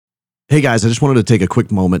Hey guys, I just wanted to take a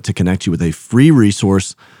quick moment to connect you with a free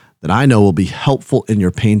resource that I know will be helpful in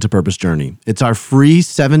your pain to purpose journey. It's our free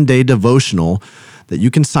 7-day devotional that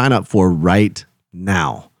you can sign up for right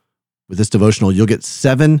now. With this devotional, you'll get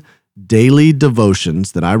 7 daily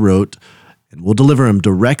devotions that I wrote, and we'll deliver them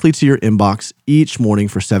directly to your inbox each morning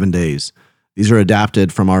for 7 days. These are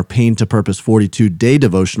adapted from our Pain to Purpose 42-day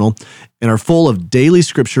devotional and are full of daily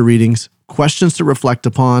scripture readings, questions to reflect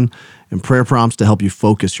upon, and prayer prompts to help you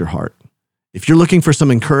focus your heart. If you're looking for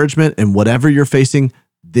some encouragement in whatever you're facing,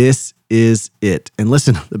 this is it. And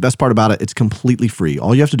listen, the best part about it, it's completely free.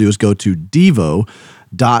 All you have to do is go to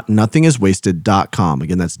devo.nothingiswasted.com.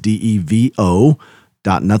 Again, that's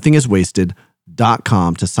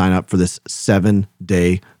devo.nothingiswasted.com to sign up for this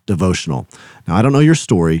 7-day devotional. Now, I don't know your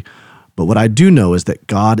story, but what I do know is that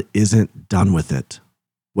God isn't done with it.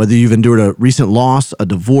 Whether you've endured a recent loss, a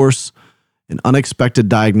divorce, an unexpected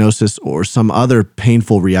diagnosis, or some other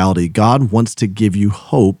painful reality, God wants to give you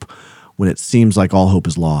hope when it seems like all hope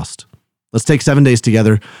is lost. Let's take 7 days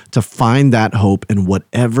together to find that hope in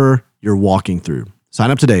whatever you're walking through.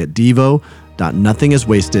 Sign up today at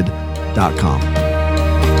devo.nothingiswasted.com.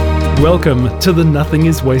 Welcome to the Nothing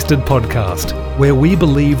is Wasted podcast, where we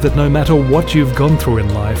believe that no matter what you've gone through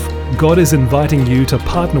in life, God is inviting you to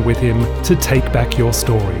partner with Him to take back your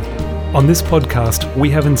story. On this podcast, we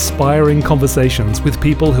have inspiring conversations with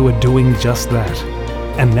people who are doing just that.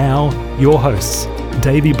 And now, your hosts,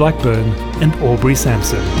 Davey Blackburn and Aubrey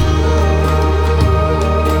Sampson.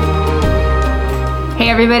 Hey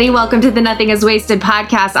everybody, welcome to the Nothing is Wasted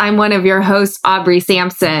podcast. I'm one of your hosts, Aubrey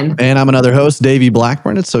Sampson. And I'm another host, Davey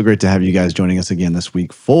Blackburn. It's so great to have you guys joining us again this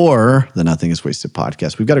week for the Nothing is Wasted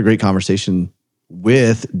podcast. We've got a great conversation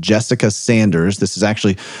with Jessika Sanders. This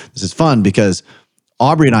is fun because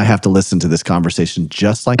Aubrey and I have to listen to this conversation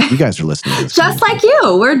just like you guys are listening to this. Just like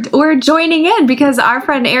you. We're joining in because our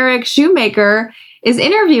friend Eric Shoemaker is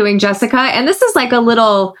interviewing Jessika, and this is like a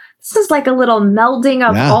little melding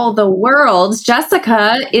of all the worlds.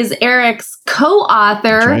 Jessika is Eric's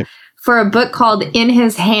co-author for a book called In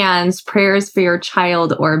His Hands, Prayers for Your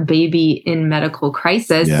Child or Baby in Medical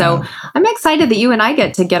Crisis. Yeah. So I'm excited that you and I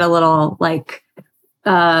get a little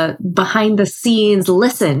behind the scenes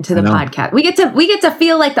listen to the podcast. We get to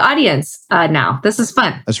feel like the audience now. This is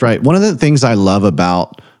fun. That's right. One of the things I love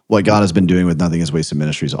about what God has been doing with Nothing is Wasted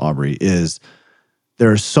Ministries, Aubrey, is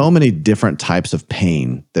there are so many different types of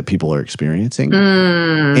pain that people are experiencing.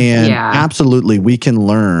 Absolutely, we can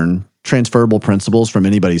learn transferable principles from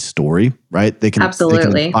anybody's story, right? They can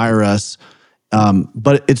inspire us.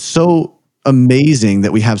 But it's so amazing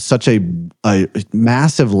that we have such a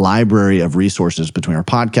massive library of resources between our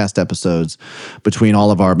podcast episodes, between all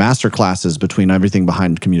of our master classes, between everything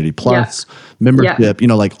behind Community Plus, membership,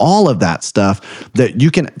 like all of that stuff, that you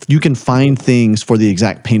can find things for the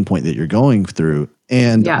exact pain point that you're going through.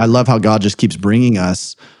 And I love how God just keeps bringing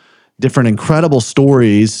us different incredible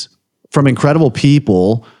stories from incredible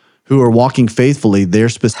people who are walking faithfully their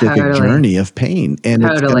specific journey of pain. And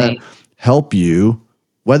it's going to help you,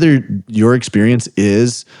 whether your experience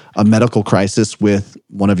is a medical crisis with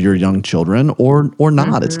one of your young children or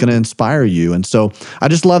not. It's going to inspire you. And so I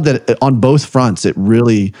just love that on both fronts, it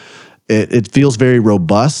really, it feels very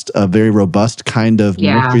robust, a very robust kind of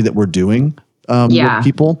ministry that we're doing with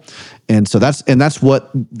people. And so that's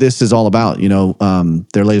what this is all about.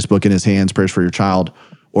 Their latest book, In His Hands, Prayers for Your Child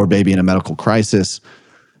or Baby in a Medical Crisis.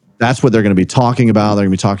 That's what they're going to be talking about. They're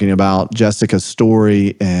going to be talking about Jessika's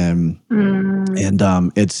story, and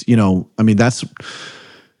it's that's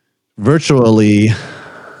virtually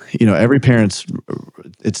every parent's,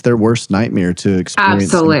 it's their worst nightmare to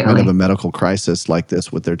experience some kind of a medical crisis like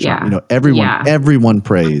this with their child. Everyone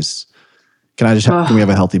prays. Can we have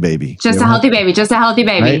a healthy baby? Just a healthy baby.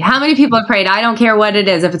 Right? How many people have prayed? I don't care what it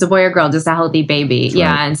is, if it's a boy or girl, just a healthy baby. That's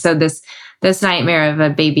right. And so this nightmare of a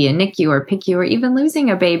baby in NICU or PICU or even losing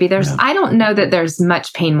a baby, I don't know that there's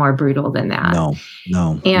much pain more brutal than that.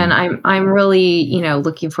 No. And I'm really,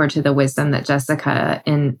 looking forward to the wisdom that Jessika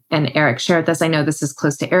and Eric share with us. I know this is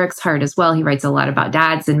close to Eric's heart as well. He writes a lot about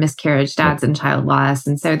dads and miscarriage, dads and child loss.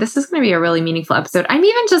 And so this is going to be a really meaningful episode. I'm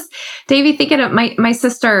even just, Davey, thinking of my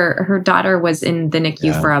sister, her daughter was in the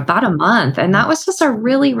NICU for about a month. And that was just a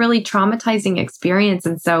really, really traumatizing experience.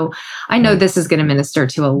 And so I know this is going to minister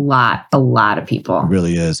to a lot of people. It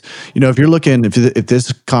really is. If you're looking, if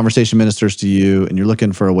this conversation ministers to you and you're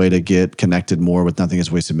looking for a way to get connected more with Nothing is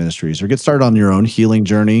Wasted Ministries or get started on your own healing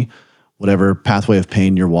journey whatever pathway of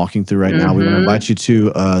pain you're walking through right now. We want to invite you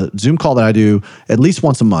to a Zoom call that I do at least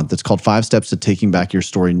once a month. It's called 5 Steps to Taking Back Your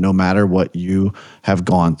Story, no matter what you have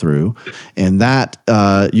gone through. And that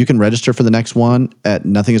you can register for the next one at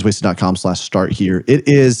nothingiswasted.com/start here. It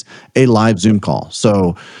is a live Zoom call.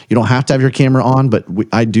 So you don't have to have your camera on, but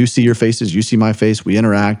I do see your faces. You see my face. We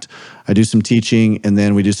interact. I do some teaching, and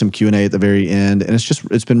then we do some Q&A at the very end. And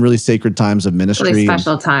it's been really sacred times of ministry. Really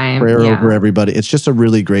special time. Prayer over everybody. It's just a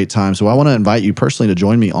really great time. So I want to invite you personally to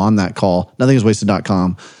join me on that call,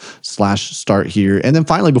 nothingiswasted.com/start here. And then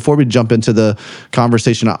finally, before we jump into the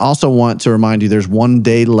conversation, I also want to remind you there's one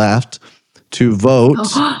day left to vote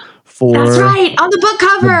for That's right, on the book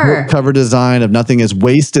cover. The book cover design of Nothing Is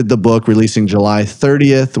Wasted, the book releasing July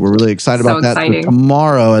 30th. We're really excited about that. So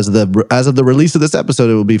tomorrow, as of the release of this episode,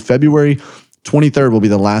 it will be February 23rd will be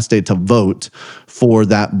the last day to vote for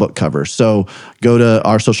that book cover. So go to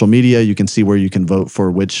our social media. You can see where you can vote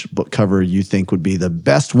for which book cover you think would be the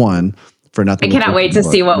best one for Nothing. I cannot wait to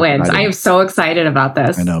see what wins. I am so excited about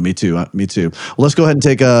this. I know, me too. Me too. Well, let's go ahead and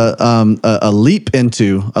take a leap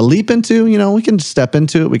into. We can step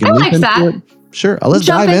into it. We can leap into it. Sure. Let's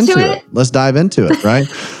dive into it. Let's dive into it, right?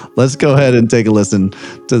 Let's go ahead and take a listen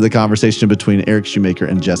to the conversation between Eric Shoemaker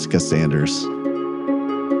and Jessika Sanders.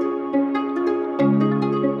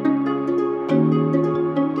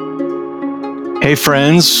 Hey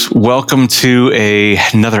friends, welcome to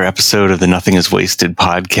another episode of the Nothing Is Wasted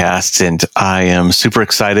podcast. And I am super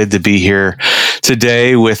excited to be here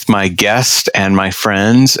today with my guest and my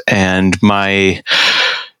friends and my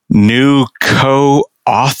new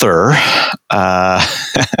co-author,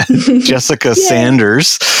 Jessika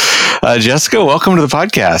Sanders. Jessika, welcome to the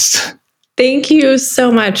podcast. Thank you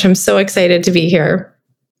so much. I'm so excited to be here.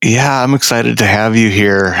 Yeah, I'm excited to have you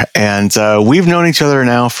here. And we've known each other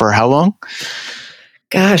now for how long?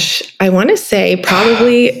 Gosh, I want to say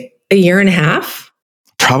probably a year and a half.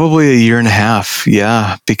 Probably a year and a half.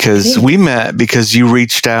 Yeah, because we met because you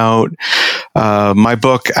reached out. My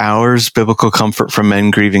book, Ours, Biblical Comfort from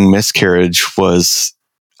Men Grieving Miscarriage,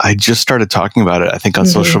 I just started talking about it, I think, on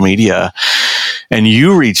social media. And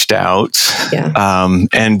you reached out. Yeah.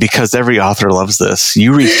 And because every author loves this,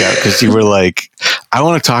 you reached out because you were like, I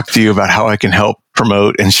want to talk to you about how I can help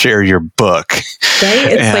promote and share your book.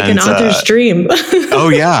 Right? It's like an author's dream. Oh,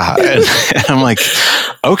 yeah. And I'm like,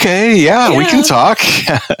 okay, yeah, we can talk.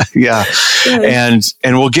 Yeah. And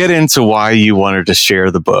we'll get into why you wanted to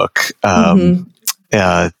share the book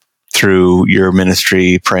through your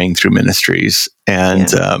ministry, Praying Through Ministries, and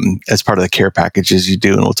as part of the care packages you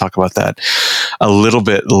do. And we'll talk about that a little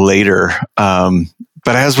bit later. But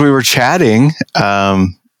as we were chatting,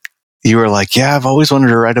 you were like, yeah, I've always wanted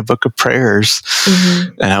to write a book of prayers.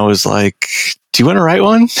 And I was like, do you want to write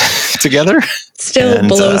one together? Still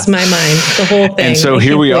blows my mind, the whole thing. And so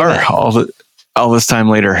here we are all this time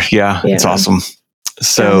later. Yeah, it's awesome.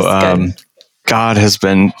 So, God has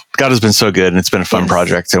been so good, and it's been a fun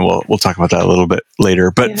project, and we'll talk about that a little bit later.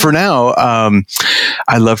 But for now,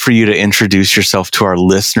 I'd love for you to introduce yourself to our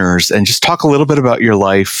listeners and just talk a little bit about your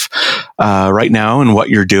life right now and what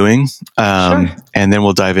you're doing, and then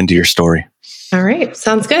we'll dive into your story. All right.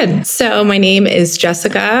 Sounds good. So my name is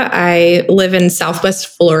Jessika. I live in Southwest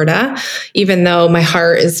Florida. Even though my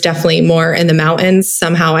heart is definitely more in the mountains,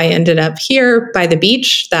 somehow I ended up here by the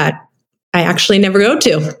beach that I actually never go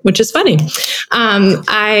to, which is funny.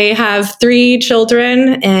 I have 3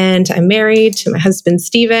 children and I'm married to my husband,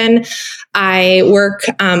 Stephen. I work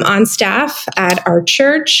on staff at our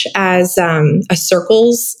church as a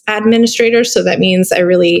circles administrator. So that means I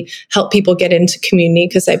really help people get into community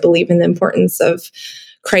because I believe in the importance of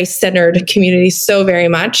Christ-centered community so very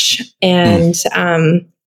much. And I'm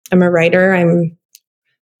a writer. I'm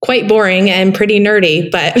quite boring and pretty nerdy,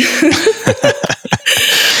 but...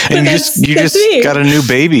 And you just got a new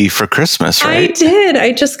baby for Christmas, right? I did.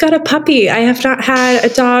 I just got a puppy. I have not had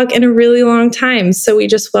a dog in a really long time. So we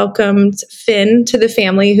just welcomed Finn to the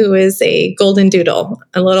family, who is a golden doodle.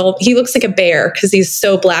 He looks like a bear because he's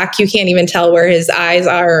so black. You can't even tell where his eyes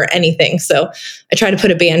are or anything. So I try to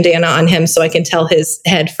put a bandana on him so I can tell his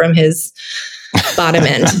head from his bottom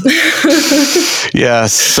end. Yeah.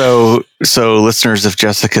 So listeners, if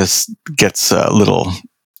Jessika gets a little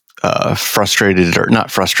frustrated, or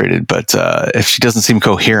not frustrated, but if she doesn't seem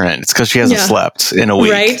coherent, it's because she hasn't slept in a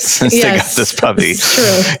week since they got this puppy.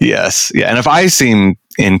 True. Yes. Yeah. And if I seem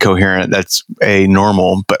incoherent, that's A,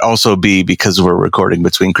 normal, but also B, because we're recording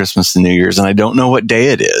between Christmas and New Year's and I don't know what day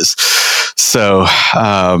it is. So,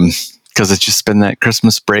 because it's just been that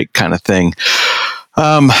Christmas break kind of thing.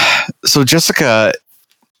 So Jessika,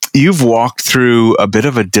 you've walked through a bit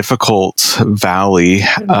of a difficult valley,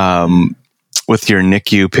 with your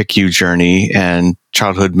NICU, PICU journey and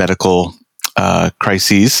childhood medical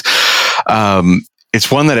crises.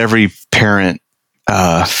 It's one that every parent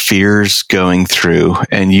fears going through,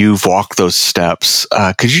 and you've walked those steps.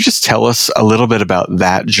 Could you just tell us a little bit about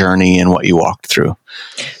that journey and what you walked through?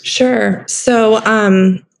 Sure. So,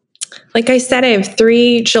 like I said, I have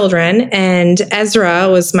 3 children, and Ezra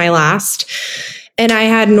was my last. And I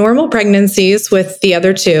had normal pregnancies with the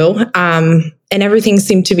other 2, and everything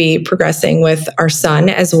seemed to be progressing with our son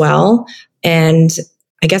as well. And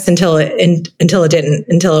I guess until it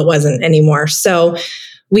wasn't anymore. So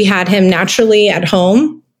we had him naturally at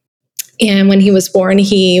home. And when he was born,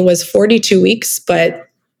 he was 42 weeks, but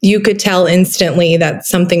you could tell instantly that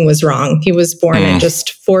something was wrong. He was born at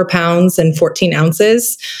just 4 pounds and 14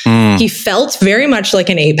 ounces. He felt very much like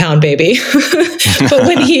an 8-pound baby. But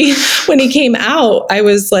when he came out, I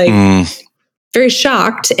was like very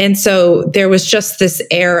shocked. And so there was just this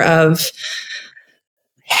air of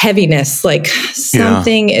heaviness, like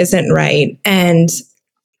something isn't right. And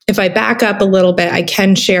if I back up a little bit, I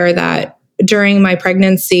can share that during my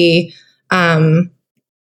pregnancy,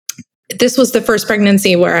 this was the first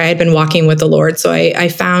pregnancy where I had been walking with the Lord. So I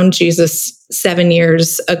found Jesus 7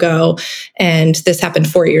 years ago, and this happened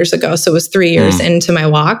 4 years ago. So it was 3 years into my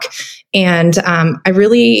walk. And I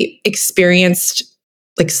really experienced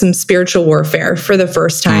like some spiritual warfare for the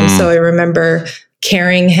first time. So I remember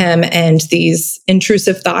carrying him, and these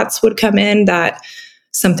intrusive thoughts would come in that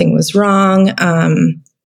something was wrong.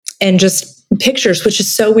 And just pictures, which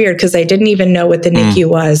is so weird because I didn't even know what the NICU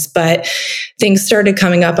was, but things started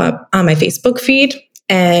coming up on my Facebook feed.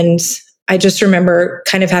 And I just remember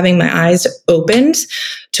kind of having my eyes opened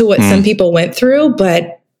to what some people went through,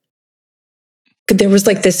 but there was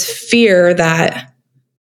like this fear that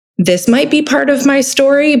this might be part of my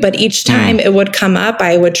story, but each time it would come up,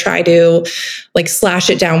 I would try to like slash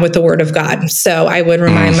it down with the word of God. So I would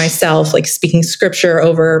remind myself, like speaking scripture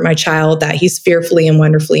over my child, that he's fearfully and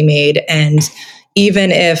wonderfully made. And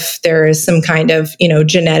even if there is some kind of,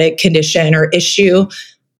 genetic condition or issue,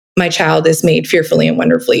 my child is made fearfully and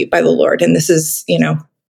wonderfully by the Lord. And this is,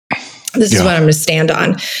 this is what I'm going to stand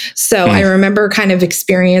on. So I remember kind of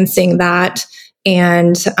experiencing that.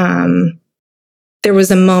 And, there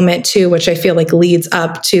was a moment too, which I feel like leads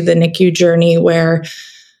up to the NICU journey, where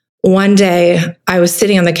one day I was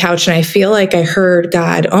sitting on the couch and I feel like I heard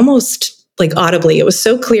God almost like audibly. It was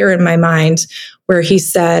so clear in my mind, where he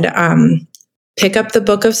said, pick up the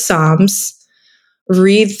book of Psalms,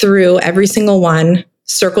 read through every single one,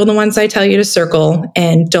 circle the ones I tell you to circle,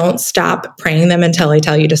 and don't stop praying them until I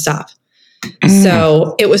tell you to stop.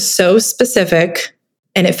 So it was so specific.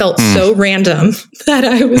 And it felt so random that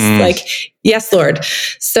I was like, yes, Lord.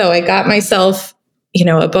 So I got myself,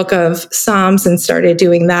 a book of Psalms and started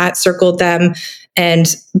doing that, circled them,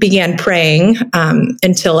 and began praying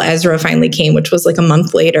until Ezra finally came, which was like a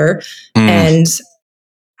month later. And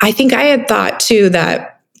I think I had thought too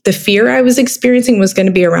that the fear I was experiencing was going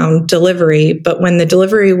to be around delivery. But when the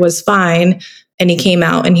delivery was fine and he came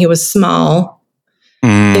out and he was small,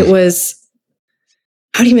 it was,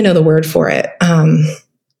 I don't even know the word for it.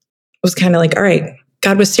 It was kind of like, all right,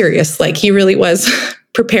 God was serious. Like he really was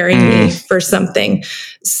preparing me for something.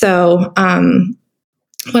 So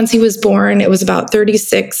once he was born, it was about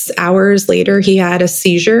 36 hours later, he had a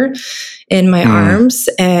seizure in my arms,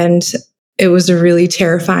 and it was a really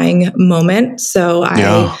terrifying moment. So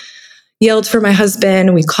I yelled for my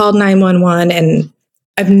husband. We called 911, and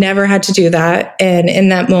I've never had to do that. And in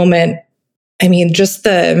that moment, I mean, just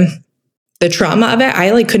the trauma of it,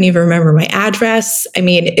 I couldn't even remember my address. I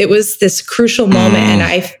mean, it was this crucial moment, and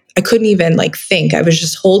I couldn't even think. I was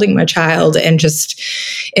just holding my child and just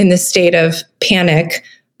in this state of panic.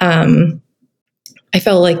 I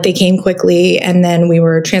felt like they came quickly, and then we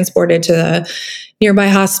were transported to the nearby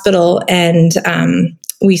hospital, and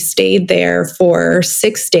we stayed there for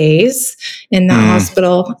 6 days in the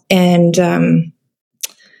hospital. And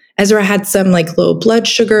Ezra had some low blood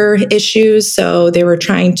sugar issues, so they were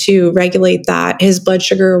trying to regulate that. His blood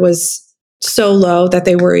sugar was so low that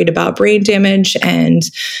they worried about brain damage and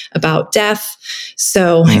about death.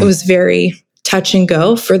 So it was very touch and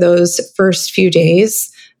go for those first few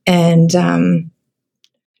days, and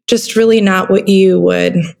just really not what you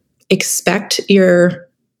would expect your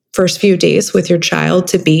first few days with your child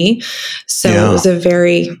to be. So it was a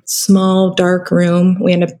very small, dark room.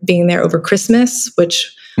 We ended up being there over Christmas,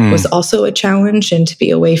 which was also a challenge, and to be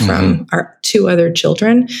away from our 2 other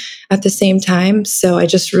children at the same time. So I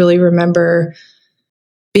just really remember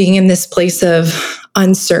being in this place of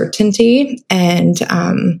uncertainty. And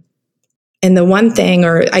the one thing,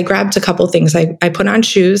 or I grabbed a couple things. I put on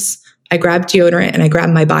shoes. I grabbed deodorant and I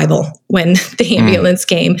grabbed my Bible when the ambulance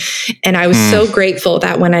came. And I was so grateful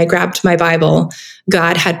that when I grabbed my Bible,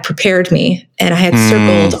 God had prepared me and I had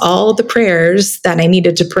circled all the prayers that I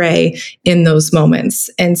needed to pray in those moments.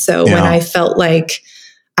 And so when I felt like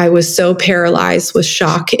I was so paralyzed with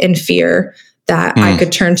shock and fear that I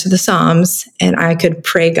could turn to the Psalms and I could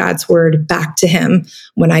pray God's word back to him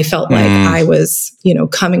when I felt like I was,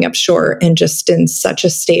 coming up short and just in such a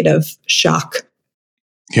state of shock.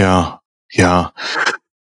 Yeah. Yeah.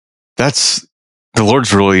 That's the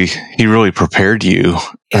Lord's he really prepared you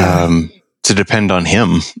to depend on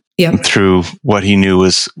him through what he knew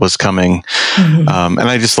was coming. And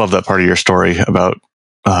I just love that part of your story about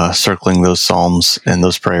circling those Psalms and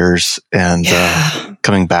those prayers and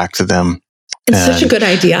coming back to them. It's such a good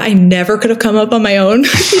idea. I never could have come up on my own.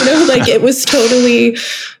 It was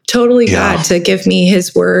totally God to give me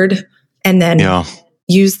his word and then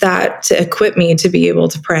use that to equip me to be able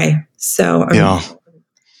to pray. So I'm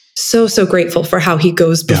so grateful for how he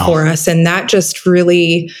goes before us. And that just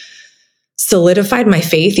really solidified my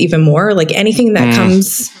faith even more. Like anything that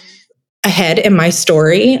comes ahead in my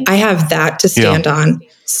story, I have that to stand on.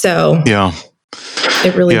 So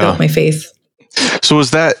it really built my faith. So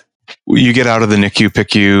was that, you get out of the NICU,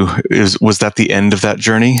 PICU, was that the end of that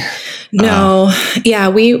journey? No.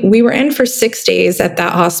 We were in for 6 days at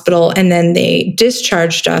that hospital and then they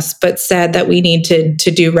discharged us, but said that we need to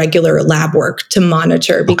do regular lab work to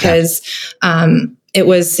monitor because it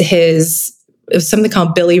was something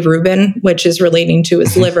called bilirubin, which is relating to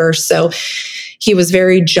his liver. So he was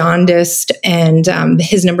very jaundiced and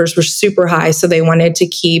his numbers were super high. So they wanted to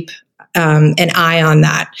keep an eye on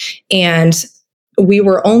that. And we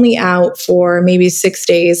were only out for maybe 6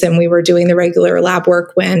 days and we were doing the regular lab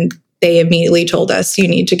work when they immediately told us, you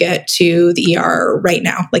need to get to the ER right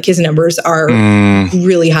now. Like his numbers are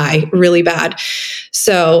really high, really bad.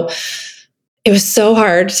 So it was so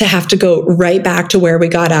hard to have to go right back to where we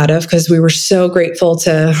got out of because we were so grateful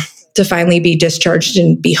to finally be discharged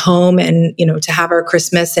and be home and, to have our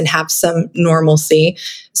Christmas and have some normalcy.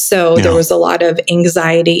 So there was a lot of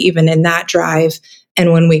anxiety even in that drive.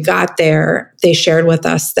 And when we got there, they shared with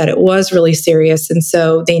us that it was really serious. And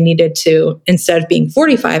so they needed to, instead of being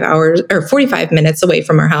 45 minutes away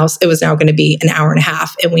from our house, it was now going to be an hour and a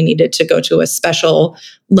half. And we needed to go to a special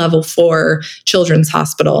level 4 children's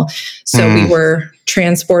hospital. So we were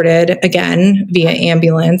transported again via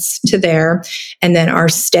ambulance to there. And then our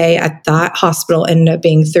stay at that hospital ended up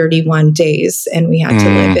being 31 days. And we had to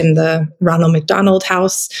live in the Ronald McDonald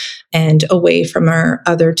house and away from our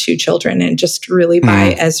other 2 children and just really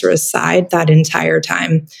by Ezra's side that entire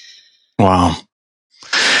time. Wow.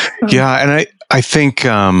 Yeah. And I think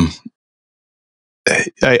I'm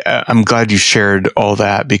glad you shared all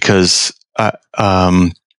that because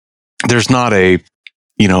there's not a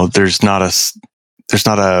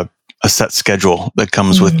set schedule that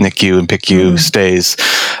comes with NICU and PICU stays.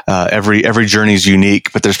 Every journey is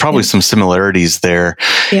unique, but there's probably some similarities there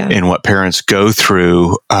in what parents go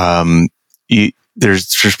through.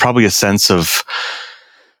 There's probably a sense of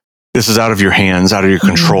this is out of your hands, out of your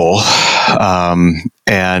control,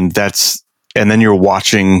 and then you're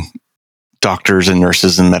watching doctors and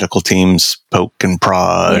nurses and medical teams poke and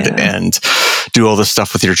prod and do all this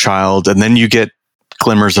stuff with your child, and then you get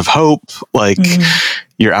glimmers of hope, like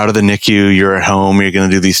you're out of the NICU, you're at home, you're going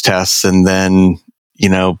to do these tests, and then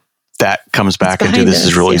that comes back into this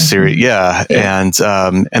is really serious. And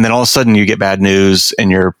then all of a sudden you get bad news, and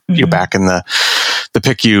you're back in the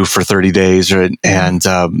PICU for 30 days. And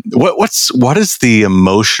what is the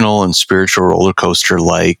emotional and spiritual roller coaster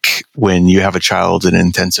like when you have a child in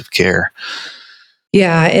intensive care?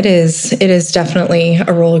 Yeah, it is. It is definitely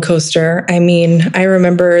a roller coaster. I mean, I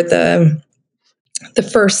remember the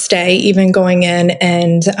first day, even going in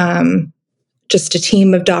and just a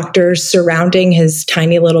team of doctors surrounding his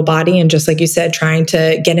tiny little body. And just like you said, trying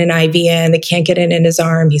to get an IV in, they can't get it in his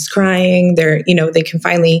arm. He's crying. They can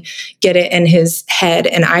finally get it in his head.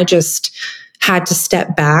 And I just had to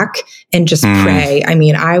step back and just pray. I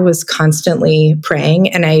mean, I was constantly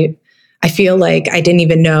praying, and I feel like I didn't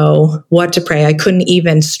even know what to pray. I couldn't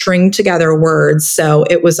even string together words. So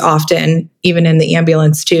it was often, even in the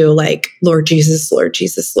ambulance too, like, Lord Jesus, Lord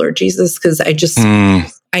Jesus, Lord Jesus. Because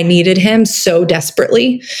I needed him so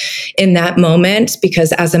desperately in that moment,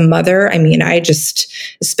 because as a mother, I mean,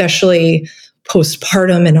 especially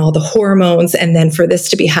postpartum and all the hormones, and then for this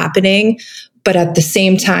to be happening. But at the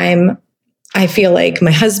same time, I feel like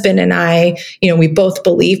my husband and I, we both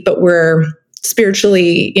believe, but we're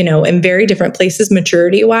spiritually, in very different places,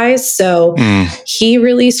 maturity wise. So he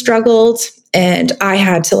really struggled And I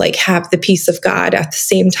had to like have the peace of God at the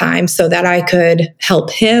same time so that I could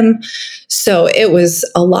help him. So it was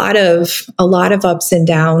a lot of ups and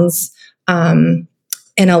downs, and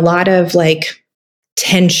a lot of like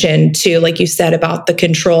tension too, like you said about the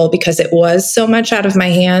control, because it was so much out of my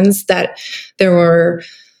hands that there were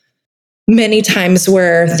many times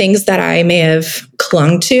where things that I may have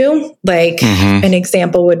clung to, like an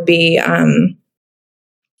example would be,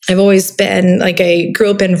 I've always been like, I grew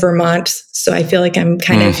up in Vermont, so I feel like I'm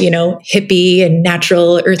kind of, hippie and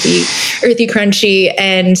natural, earthy, crunchy.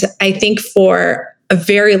 And I think for a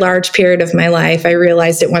very large period of my life, I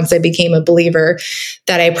realized it once I became a believer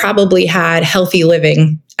that I probably had healthy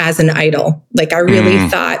living as an idol. Like I really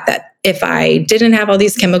thought that if I didn't have all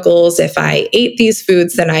these chemicals, if I ate these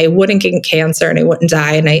foods, then I wouldn't get cancer and I wouldn't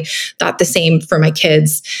die. And I thought the same for my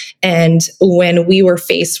kids. And when we were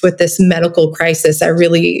faced with this medical crisis, I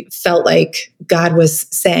really felt like God was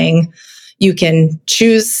saying, you can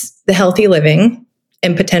choose the healthy living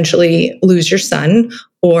and potentially lose your son,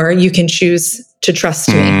 or you can choose to trust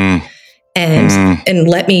me and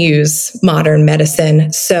let me use modern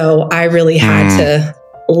medicine. So I really had to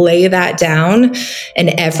lay that down, and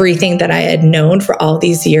everything that I had known for all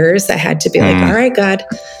these years, I had to be like, all right, God,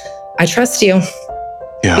 I trust you.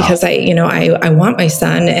 Yeah. Because I want my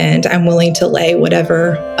son, and I'm willing to lay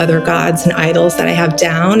whatever other gods and idols that I have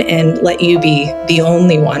down and let you be the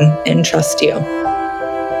only one and trust you.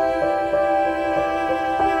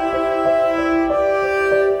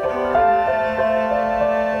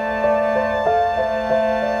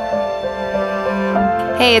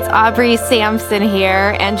 Hey, it's Aubrey Sampson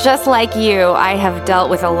here, and just like you, I have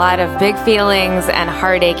dealt with a lot of big feelings and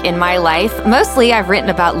heartache in my life. Mostly, I've written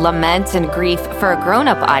about lament and grief for a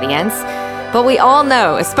grown-up audience, but we all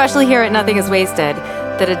know, especially here at Nothing is Wasted,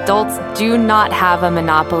 that adults do not have a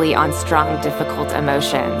monopoly on strong, difficult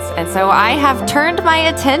emotions. And so I have turned my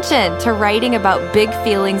attention to writing about big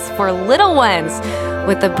feelings for little ones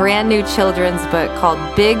with a brand new children's book called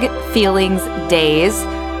Big Feelings Days,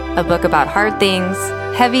 a book about hard things,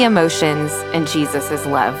 heavy emotions, and Jesus'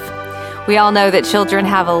 love. We all know that children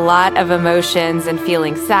have a lot of emotions, and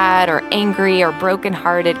feeling sad or angry or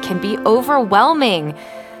brokenhearted can be overwhelming.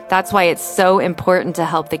 That's why it's so important to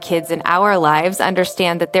help the kids in our lives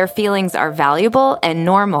understand that their feelings are valuable and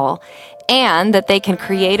normal, and that they can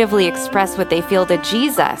creatively express what they feel to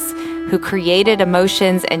Jesus, who created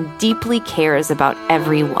emotions and deeply cares about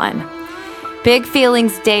everyone. Big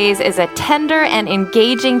Feelings Days is a tender and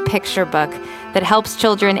engaging picture book that helps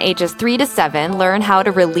children ages 3 to 7 learn how to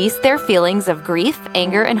release their feelings of grief,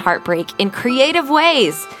 anger, and heartbreak in creative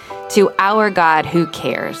ways to our God who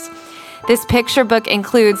cares. This picture book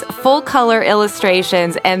includes full-color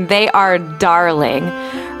illustrations, and they are darling.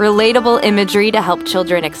 Relatable imagery to help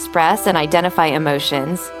children express and identify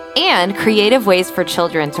emotions, and creative ways for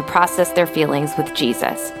children to process their feelings with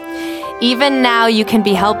Jesus. Even now, you can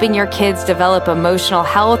be helping your kids develop emotional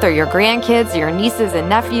health, or your grandkids, your nieces and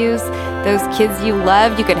nephews, those kids you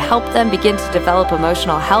love. You can help them begin to develop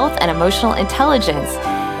emotional health and emotional intelligence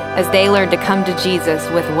as they learn to come to Jesus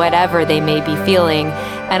with whatever they may be feeling.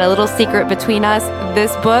 And a little secret between us,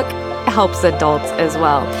 this book helps adults as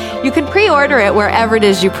well. You can pre-order it wherever it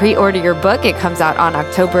is you pre-order your book. It comes out on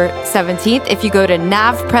October 17th. If you go to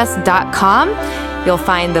navpress.com, you'll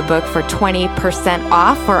find the book for 20%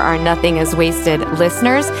 off for our Nothing is Wasted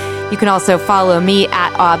listeners. You can also follow me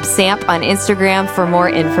at obsamp on Instagram for more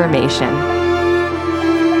information.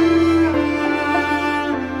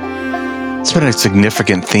 It's been a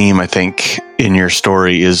significant theme, I think, in your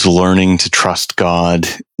story is learning to trust God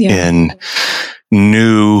in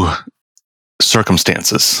new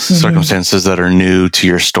circumstances, circumstances that are new to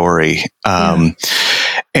your story.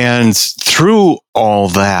 And through all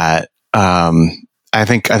that, I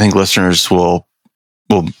think listeners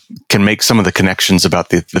can make some of the connections about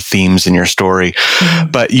the themes in your story.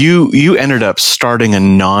 But you ended up starting a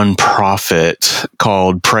nonprofit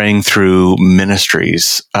called Praying Through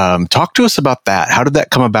Ministries. Talk to us about that. How did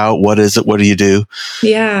that come about? What is it? What do you do?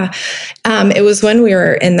 Yeah. It was when we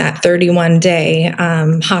were in that 31-day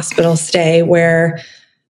hospital stay where,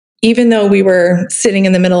 even though we were sitting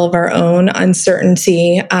in the middle of our own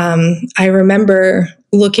uncertainty, I remember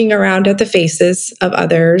looking around at the faces of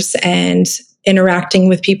others and interacting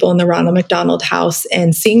with people in the Ronald McDonald House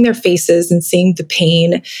and seeing their faces and seeing the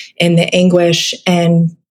pain and the anguish,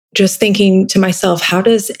 and just thinking to myself, how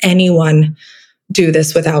does anyone do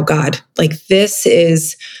this without God? Like, this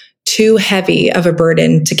is too heavy of a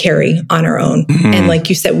burden to carry on our own. And like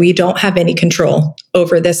you said, we don't have any control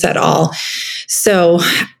over this at all. So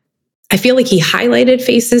I feel like he highlighted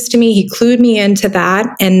faces to me. He clued me into that.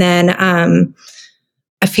 And then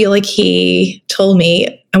I feel like he told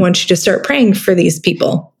me, I want you to start praying for these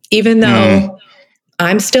people, even though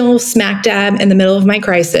I'm still smack dab in the middle of my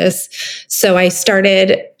crisis. So I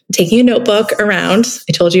started taking a notebook around.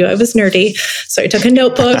 I told you I was nerdy. So I took a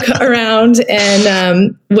notebook around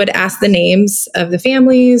and would ask the names of the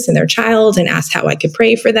families and their child and ask how I could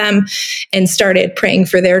pray for them, and started praying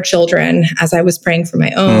for their children as I was praying for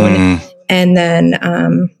my own. And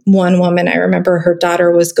then one woman, I remember her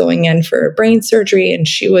daughter was going in for brain surgery, and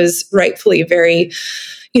she was rightfully very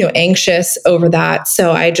anxious over that.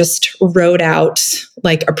 So I just wrote out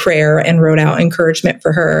like a prayer and wrote out encouragement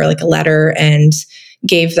for her, like a letter, and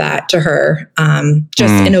gave that to her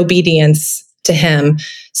just in obedience to him.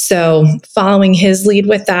 So following his lead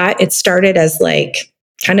with that, it started as like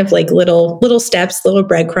kind of like little steps, little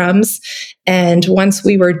breadcrumbs. And once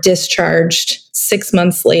we were discharged 6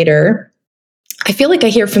 months later, I feel like I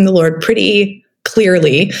hear from the Lord pretty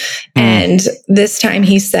clearly. And this time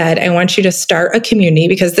he said, I want you to start a community,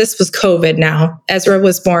 because this was COVID now. Ezra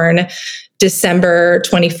was born December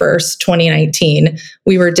 21st, 2019.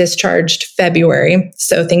 We were discharged February.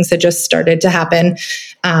 So things had just started to happen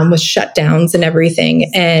with shutdowns and everything.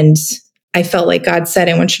 And I felt like God said,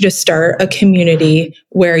 I want you to start a community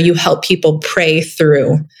where you help people pray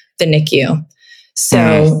through the NICU.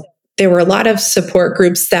 So there were a lot of support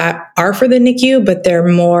groups that are for the NICU, but they're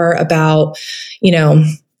more about,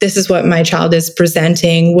 this is what my child is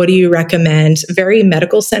presenting. What do you recommend? Very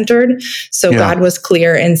medical centered. So God was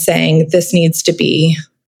clear in saying this needs to be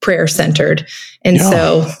prayer centered. And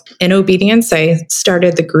so in obedience, I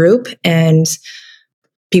started the group and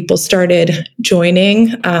people started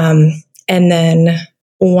joining. And then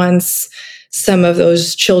once some of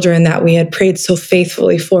those children that we had prayed so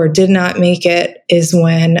faithfully for did not make it, is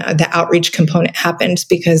when the outreach component happened,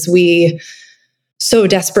 because we so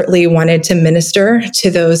desperately wanted to minister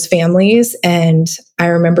to those families. And I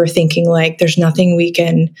remember thinking like, there's nothing we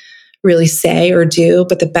can really say or do,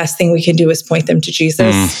 but the best thing we can do is point them to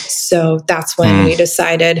Jesus. So that's when we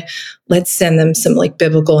decided, let's send them some like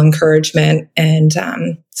biblical encouragement and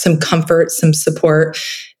some comfort, some support.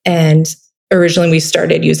 And originally we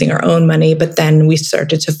started using our own money, but then we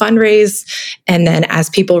started to fundraise. And then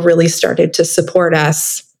as people really started to support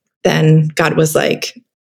us, then God was like,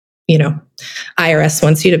 IRS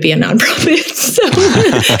wants you to be a nonprofit.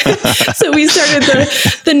 So we started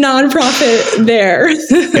the nonprofit there.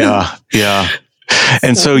 Yeah.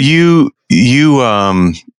 And so you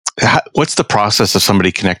what's the process of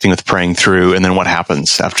somebody connecting with Praying Through, and then what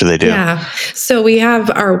happens after they do? Yeah. So we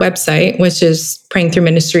have our website, which is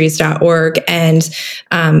prayingthroughministries.org, and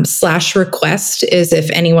 /request is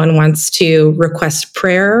if anyone wants to request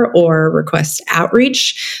prayer or request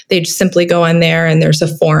outreach. They just simply go on there, and there's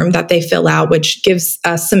a form that they fill out, which gives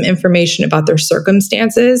us some information about their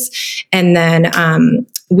circumstances. And then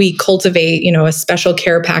we cultivate, a special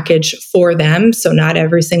care package for them. So not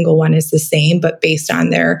every single one is the same, but based on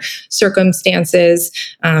their circumstances,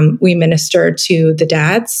 we minister to the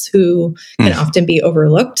dads who can often be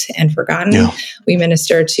overlooked and forgotten. Yeah. We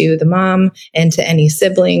minister to the mom and to any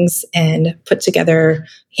siblings and put together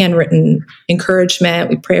handwritten encouragement.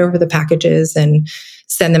 We pray over the packages and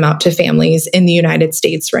send them out to families in the United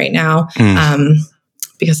States right now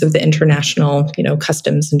because of the international,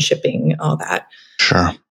 customs and shipping, all that.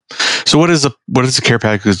 Sure. So what does the care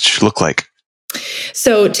package look like?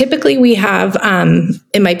 So typically we have,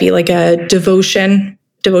 it might be like a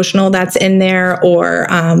devotional that's in there, or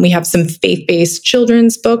we have some faith-based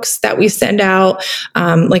children's books that we send out.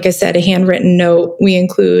 Like I said, a handwritten note we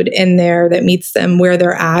include in there that meets them where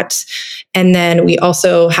they're at. And then we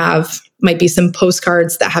also might be some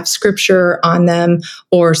postcards that have scripture on them,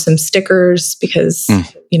 or some stickers, because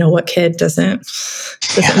what kid doesn't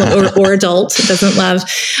or adult doesn't love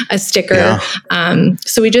a sticker. Yeah.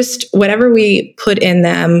 So we just, whatever we put in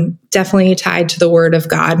them, definitely tied to the word of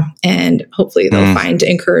God, and hopefully they'll find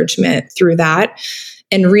encouragement through that.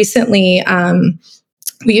 And recently,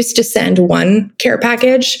 we used to send one care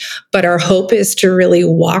package, but our hope is to really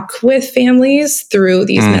walk with families through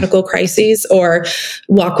these medical crises, or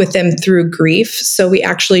walk with them through grief. So we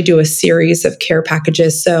actually do a series of care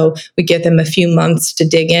packages. So we give them a few months to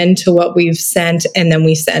dig into what we've sent, and then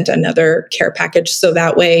we send another care package. So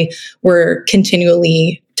that way we're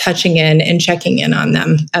continually touching in and checking in on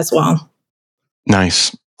them as well.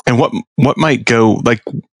 Nice. And what might go, like,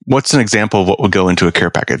 what's an example of what would go into a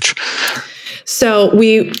care package? So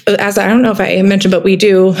as I don't know if I mentioned, but we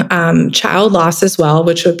do child loss as well,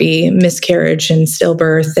 which would be miscarriage and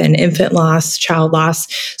stillbirth and infant loss, child loss.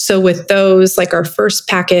 So with those, like our first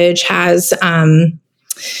package has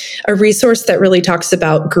a resource that really talks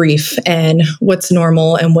about grief and what's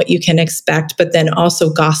normal and what you can expect, but then also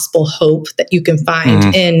gospel hope that you can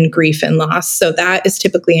find in grief and loss. So that is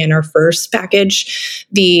typically in our first package.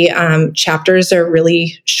 The chapters are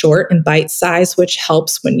really short and bite-sized, which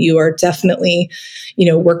helps when you are definitely,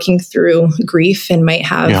 working through grief and might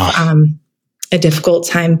have a difficult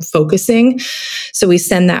time focusing. So we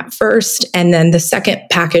send that first. And then the second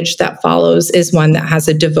package that follows is one that has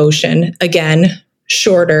a devotion. Again,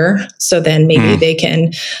 shorter, so then maybe they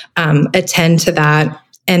can attend to that.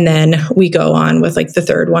 And then we go on with like the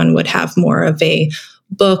third one would have more of a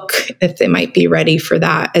book if they might be ready for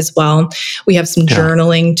that as well. We have some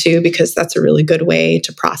journaling too, because that's a really good way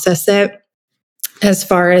to process it. As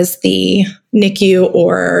far as the NICU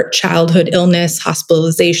or childhood illness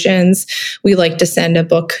hospitalizations, we like to send a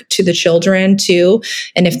book to the children too.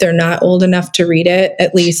 And if they're not old enough to read it,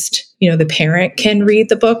 at least, the parent can read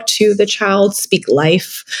the book to the child, speak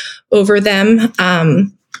life over them.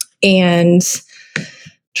 And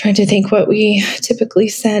trying to think what we typically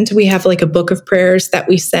send. We have like a book of prayers that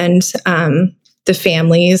we send the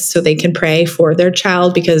families so they can pray for their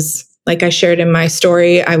child, because like I shared in my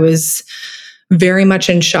story, I was very much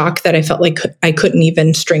in shock that I felt like I couldn't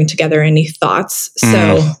even string together any thoughts.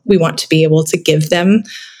 So we want to be able to give them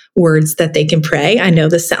words that they can pray. I know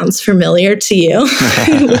this sounds familiar to you,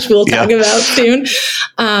 which we'll talk about soon.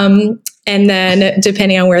 And then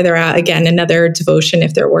depending on where they're at, again, another devotion,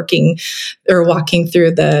 if they're working or walking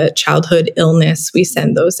through the childhood illness, we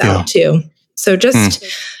send those out too. So just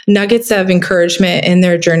nuggets of encouragement in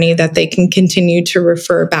their journey that they can continue to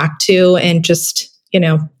refer back to, and just,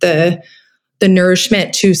 the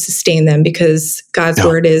nourishment to sustain them, because God's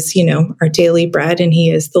word is, our daily bread, and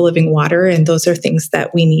he is the living water. And those are things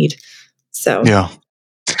that we need. So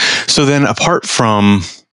then apart from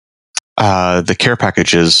the care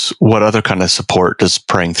packages, what other kind of support does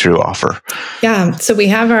Praying Through offer? Yeah. So we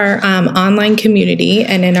have our online community,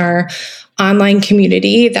 and in our online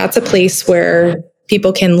community, that's a place where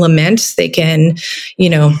people can lament. They can,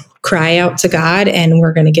 cry out to God, and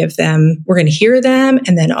we're going to hear them,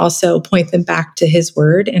 and then also point them back to his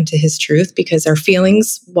word and to his truth, because our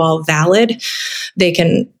feelings, while valid, they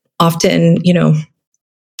can often,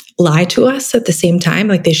 lie to us at the same time.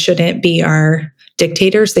 Like, they shouldn't be our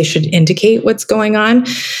dictators. They should indicate what's going on.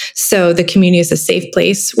 So the community is a safe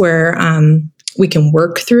place where we can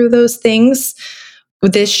work through those things.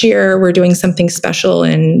 This year, we're doing something special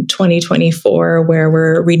in 2024 where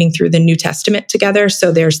we're reading through the New Testament together.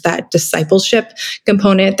 So there's that discipleship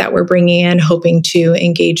component that we're bringing in, hoping to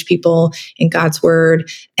engage people in God's word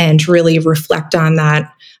and really reflect on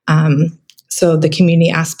that. So the community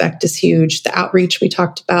aspect is huge. The outreach we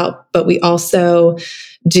talked about, but we also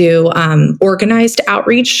do organized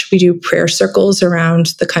outreach. We do prayer circles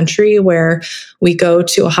around the country where we go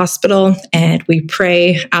to a hospital and we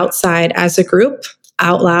pray outside as a group,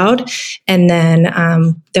 out loud, and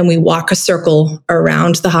then we walk a circle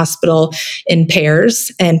around the hospital in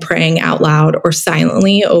pairs and praying out loud or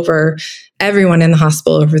silently over everyone in the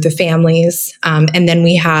hospital, over the families. And then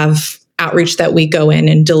we have outreach that we go in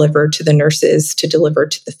and deliver to the nurses, to deliver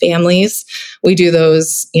to the families. We do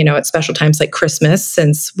those, at special times like Christmas.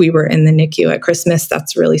 Since we were in the NICU at Christmas,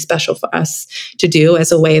 that's really special for us to do,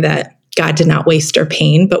 as a way that God did not waste our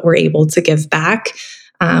pain, but we're able to give back.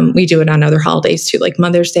 We do it on other holidays too, like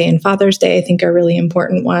Mother's Day and Father's Day, I think, are really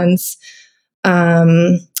important ones.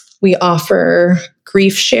 We offer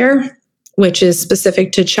Grief Share, which is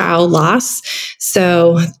specific to child loss.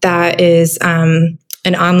 So that is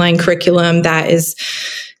an online curriculum that is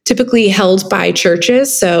typically held by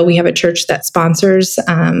churches. So we have a church that sponsors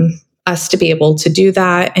us to be able to do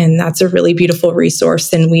that. And that's a really beautiful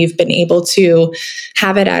resource. And we've been able to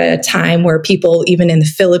have it at a time where people, even in the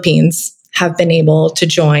Philippines, have been able to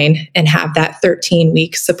join and have that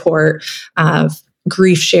 13-week support of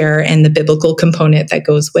Grief Share and the biblical component that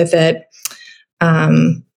goes with it.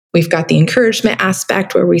 We've got the encouragement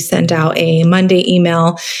aspect where we send out a Monday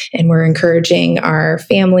email and we're encouraging our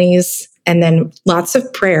families. And then lots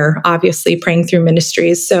of prayer, obviously Praying Through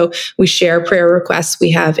ministries. So we share prayer requests.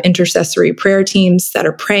 We have intercessory prayer teams that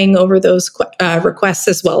are praying over those requests,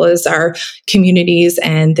 as well as our communities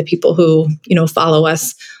and the people who, follow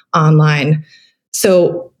us online.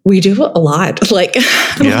 So we do a lot.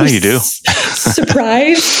 Yeah, you do.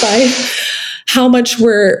 Surprised by how much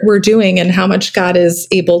we're doing and how much God is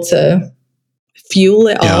able to fuel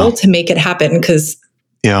it all to make it happen. Because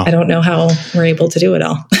I don't know how we're able to do it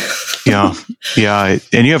all. Yeah.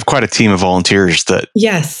 And you have quite a team of volunteers that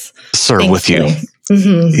serve with you.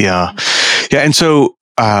 Mm-hmm. Yeah. And so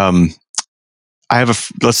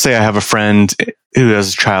let's say I have a friend who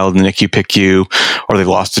has a child in NICU, PICU, or they've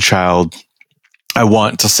lost a child, I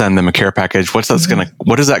want to send them a care package. What is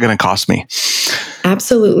that going to cost me?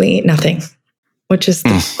 Absolutely nothing, which is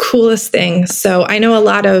the coolest thing. So I know a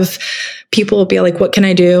lot of people will be like, what can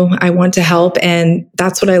I do? I want to help. And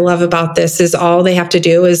that's what I love about this is all they have to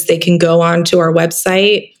do is they can go onto our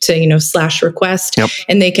website to, /request,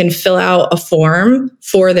 and they can fill out a form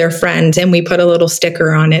for their friend. And we put a little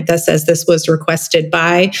sticker on it that says this was requested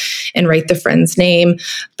by, and write the friend's name,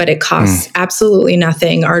 but it costs absolutely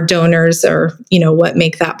nothing. Our donors are, what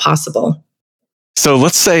make that possible. So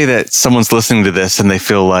let's say that someone's listening to this and they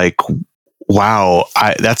feel like, wow,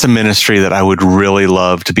 that's a ministry that I would really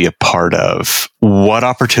love to be a part of. What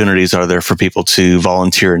opportunities are there for people to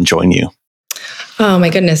volunteer and join you? Oh my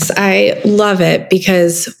goodness. I love it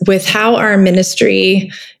because with how our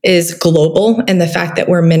ministry is global and the fact that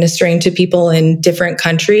we're ministering to people in different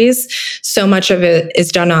countries, so much of it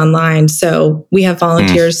is done online. So we have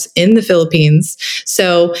volunteers in the Philippines.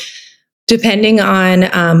 So depending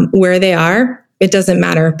on where they are, it doesn't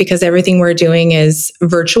matter because everything we're doing is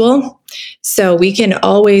virtual. So we can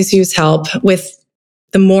always use help with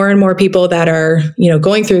the more and more people that are,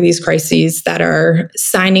 going through these crises, that are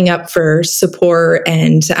signing up for support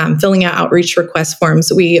and filling out outreach request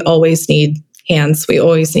forms. We always need hands. We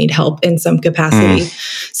always need help in some capacity.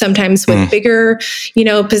 Sometimes with bigger,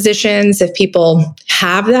 positions, if people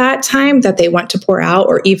have that time that they want to pour out,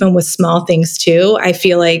 or even with small things too, I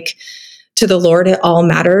feel like to the Lord, it all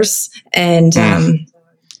matters. And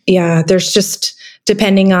there's just,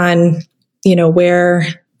 depending on, where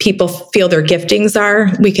people feel their giftings are,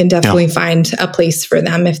 we can definitely find a place for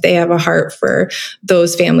them if they have a heart for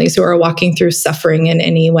those families who are walking through suffering in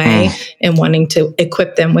any way and wanting to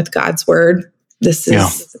equip them with God's word. This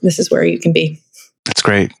is where you can be. That's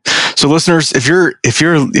great. So listeners, if you're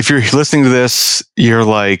listening to this, you're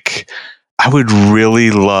like, I would really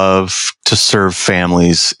love to serve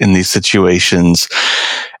families in these situations.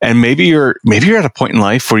 And maybe you're at a point in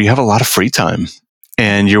life where you have a lot of free time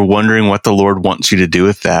and you're wondering what the Lord wants you to do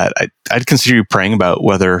with that. I'd consider you praying about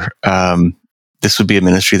whether this would be a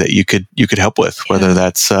ministry that you could help with, whether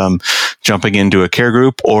that's jumping into a care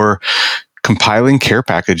group or compiling care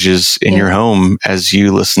packages in your home as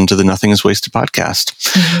you listen to the Nothing is Wasted podcast.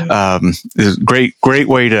 Great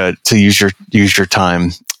way to use your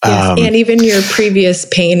time. And even your previous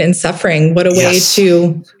pain and suffering, what a way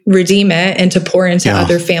to redeem it and to pour into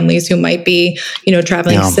other families who might be,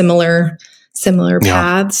 traveling similar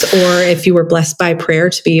paths, or if you were blessed by prayer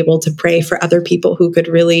to be able to pray for other people who could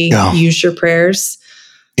really use your prayers.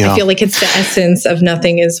 I feel like it's the essence of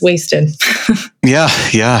Nothing is Wasted.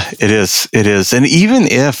 It is. And even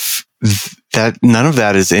if that none of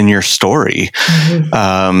that is in your story,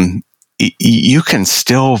 you can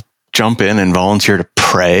still jump in and volunteer to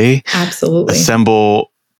pray. Absolutely.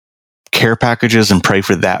 Assemble care packages and pray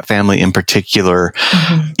for that family in particular.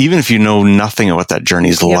 Even if you know nothing of what that journey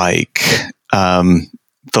is like, the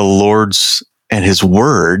Lord's and His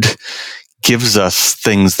Word gives us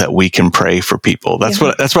things that we can pray for people. That's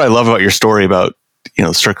what I love about your story about,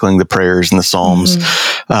 circling the prayers and the Psalms,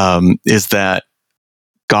 is that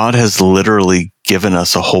God has literally given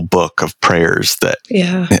us a whole book of prayers that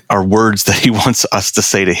are words that He wants us to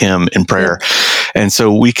say to Him in prayer. And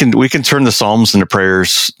so we can turn the Psalms into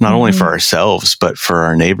prayers, not only for ourselves, but for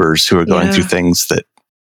our neighbors who are going through things that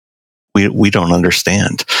we don't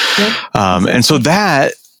understand. And so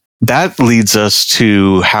that leads us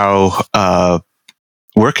to how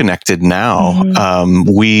we're connected now.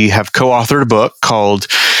 We have co-authored a book called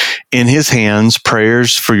In His Hands,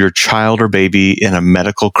 Prayers for Your Child or Baby in a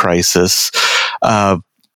Medical Crisis.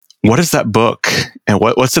 What is that book and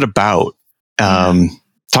what's it about?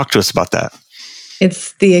 Talk to us about that.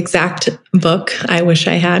 It's the exact book I wish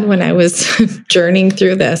I had when I was journeying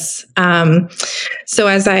through this. So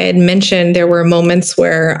as I had mentioned, there were moments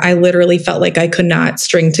where I literally felt like I could not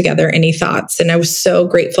string together any thoughts. And I was so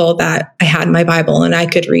grateful that I had my Bible and I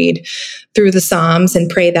could read through the Psalms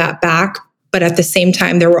and pray that back. But at the same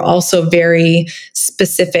time, there were also very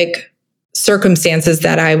specific circumstances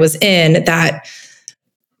that I was in that,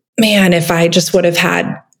 man, if I just would have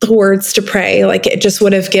had the words to pray, like it just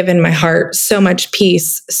would have given my heart so much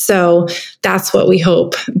peace. So that's what we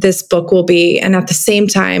hope this book will be. And at the same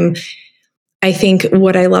time, I think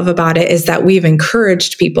what I love about it is that we've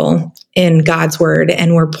encouraged people in God's word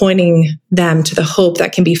and we're pointing them to the hope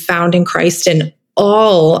that can be found in Christ in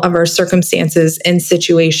all of our circumstances and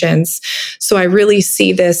situations. So I really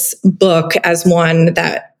see this book as one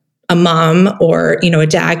that a mom or, a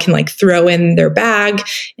dad can like throw in their bag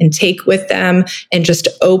and take with them and just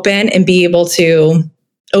open and be able to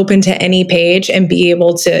open to any page and be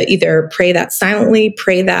able to either pray that silently,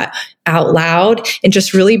 pray that out loud, and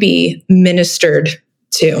just really be ministered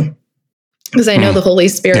to. Because I know the Holy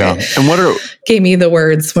Spirit and gave me the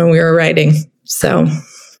words when we were writing. So,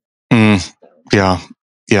 yeah.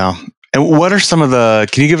 And what are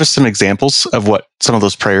can you give us some examples of what some of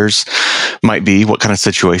those prayers might be? What kind of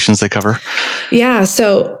situations they cover? Yeah.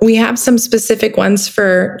 So we have some specific ones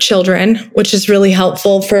for children, which is really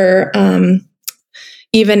helpful for,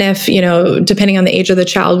 even if, depending on the age of the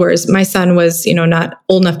child, whereas my son was, not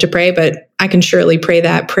old enough to pray, but I can surely pray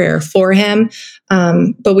that prayer for him.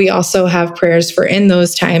 But we also have prayers for in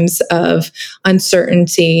those times of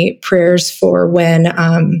uncertainty, prayers for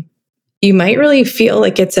when, you might really feel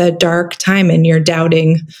like it's a dark time and you're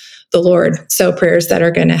doubting the Lord. So prayers that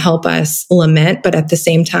are going to help us lament, but at the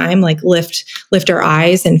same time, like lift our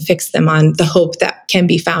eyes and fix them on the hope that can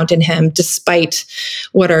be found in Him, despite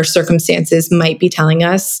what our circumstances might be telling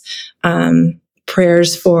us.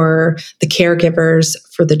 Prayers for the caregivers,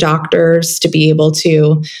 for the doctors to be able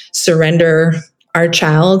to surrender our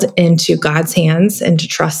child into God's hands and to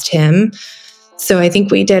trust Him. So I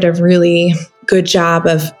think we did a really good job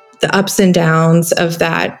of the ups and downs of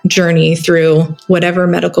that journey through whatever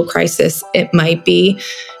medical crisis it might be,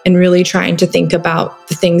 and really trying to think about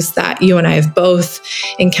the things that you and I have both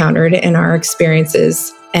encountered in our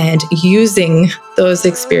experiences and using those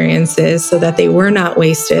experiences so that they were not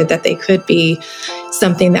wasted, that they could be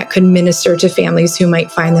something that could minister to families who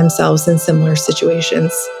might find themselves in similar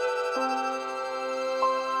situations.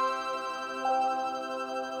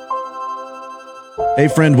 Hey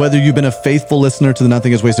friend, whether you've been a faithful listener to the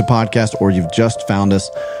Nothing is Wasted podcast or you've just found us,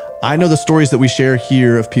 I know the stories that we share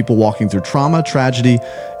here of people walking through trauma, tragedy,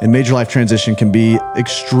 and major life transition can be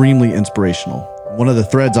extremely inspirational. One of the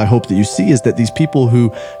threads I hope that you see is that these people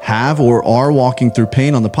who have or are walking through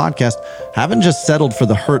pain on the podcast haven't just settled for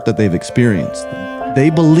the hurt that they've experienced. They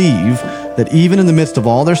believe that even in the midst of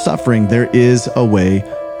all their suffering, there is a way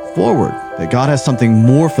forward, that God has something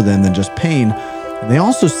more for them than just pain. And they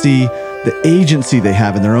also see the agency they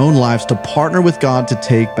have in their own lives to partner with God to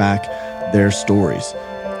take back their stories.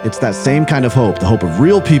 It's that same kind of hope, the hope of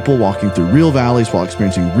real people walking through real valleys while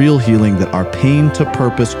experiencing real healing, that our Pain to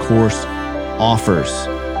Purpose course offers.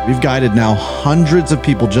 We've guided now hundreds of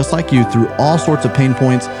people just like you through all sorts of pain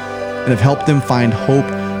points and have helped them find hope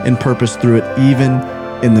and purpose through it, even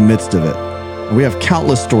in the midst of it. And we have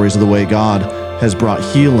countless stories of the way God has brought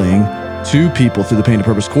healing to people through the Pain to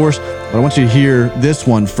Purpose course, but I want you to hear this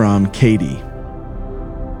one from Katie.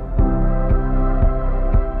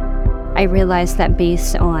 I realized that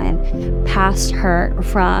based on past hurt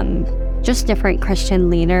from just different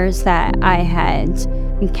Christian leaders that I had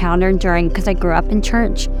encountered because I grew up in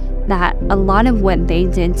church, that a lot of what they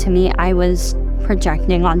did to me, I was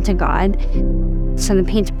projecting onto God. So the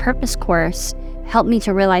Pain to Purpose course helped me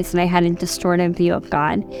to realize that I had a distorted view of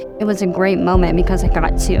God. It was a great moment because I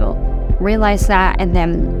got to realize that and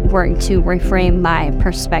then work to reframe my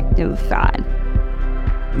perspective of God.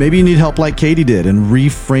 Maybe you need help like Katie did in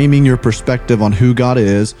reframing your perspective on who God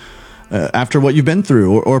is after what you've been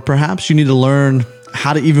through, or perhaps you need to learn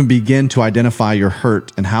how to even begin to identify your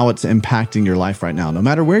hurt and how it's impacting your life right now. No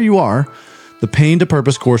matter where you are, the Pain to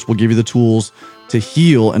Purpose course will give you the tools to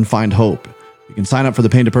heal and find hope. You can sign up for the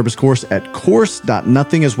Pain to Purpose course at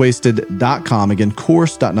course.nothingiswasted.com. Again,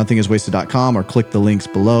 course.nothingiswasted.com, or click the links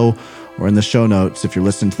below or in the show notes if you're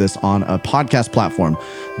listening to this on a podcast platform.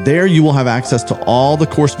 There you will have access to all the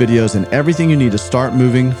course videos and everything you need to start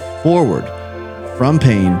moving forward from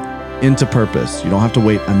pain into purpose. You don't have to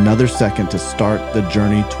wait another second to start the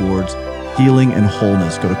journey towards healing and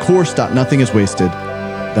wholeness. Go to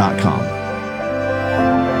course.nothingiswasted.com.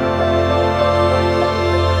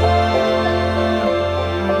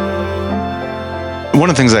 One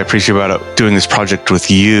of the things I appreciate about doing this project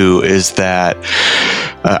with you is that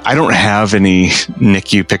I don't have any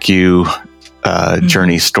NICU, PICU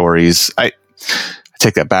journey stories. I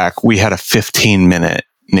take that back. We had a 15-minute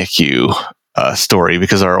NICU story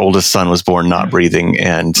because our oldest son was born not breathing,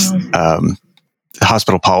 and the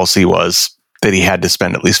hospital policy was that he had to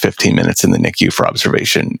spend at least 15 minutes in the NICU for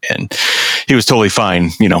observation, and he was totally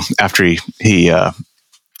fine, after he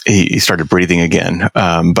started breathing again.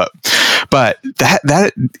 But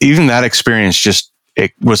that even that experience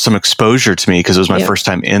it was some exposure to me because it was my first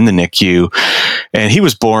time in the NICU, and he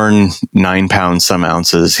was born 9 pounds, some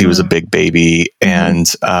ounces. He was a big baby, and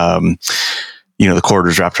the cord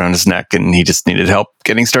was wrapped around his neck, and he just needed help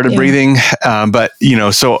getting started breathing.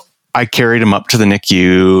 So I carried him up to the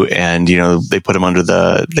NICU, and they put him under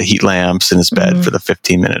the heat lamps in his bed for the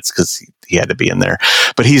 15 minutes because he had to be in there.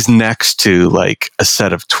 But he's next to like a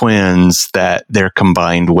set of twins that their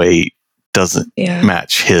combined weight doesn't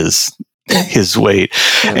match his weight.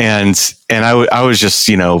 Yeah. And I was just,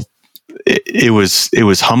 it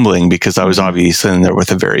was humbling because I was obviously in there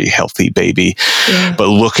with a very healthy baby, but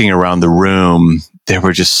looking around the room, there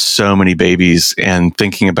were just so many babies, and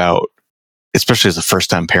thinking about, especially as a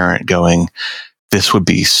first-time parent, going, this would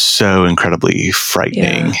be so incredibly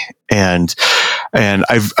frightening. Yeah. And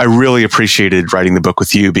I really appreciated writing the book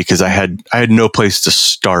with you, because I had no place to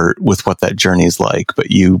start with what that journey is like,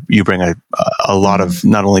 but you bring a lot of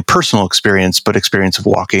not only personal experience, but experience of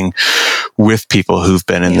walking with people who've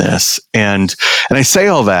been in this. And I say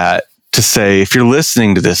all that to say, if you're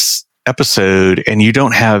listening to this episode and you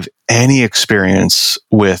don't have any experience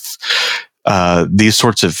with these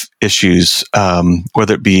sorts of issues,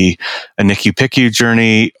 whether it be a NICU PICU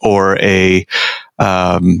journey or a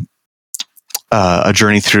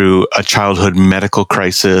journey through a childhood medical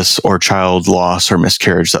crisis or child loss or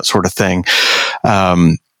miscarriage, that sort of thing,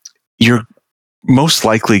 you're most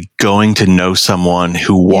likely going to know someone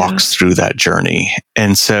who walks through that journey.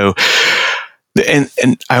 And so, and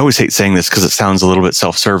I always hate saying this because it sounds a little bit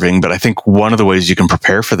self-serving, but I think one of the ways you can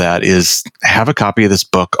prepare for that is have a copy of this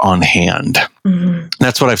book on hand. Mm-hmm.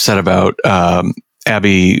 That's what I've said about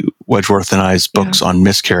Abby Wedgeworth and I's books on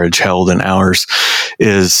miscarriage, held in ours,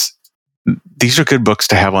 is these are good books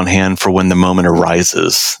to have on hand for when the moment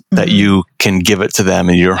arises, that you can give it to them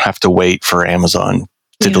and you don't have to wait for Amazon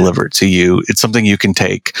to deliver it to you. It's something you can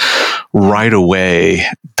take right away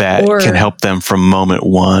that can help them from moment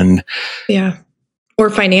one. Yeah.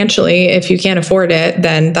 Or financially, if you can't afford it,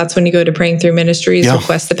 then that's when you go to Praying Through Ministries,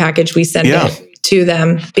 request the package, we send it to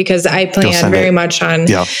them, because I plan very much on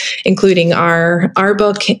including our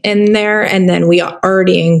book in there. And then we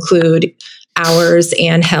already include ours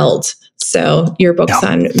and held. So your books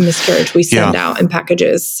on miscarriage, we send out in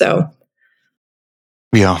packages. So.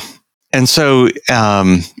 Yeah. And so,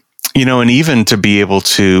 and even to be able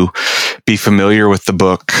to be familiar with the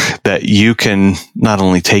book, that you can not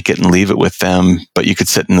only take it and leave it with them, but you could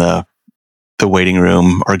sit in the waiting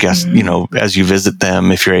room or guest, as you visit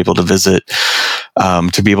them, if you're able to visit,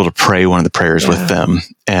 to be able to pray one of the prayers with them.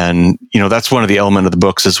 And, that's one of the elements of the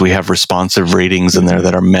books, is we have responsive readings in there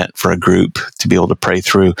that are meant for a group to be able to pray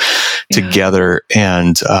through together.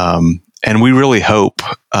 And we really hope,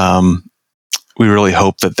 that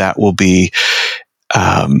will be,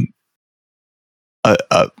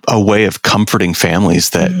 a way of comforting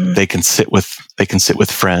families, that they can sit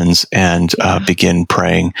with friends and begin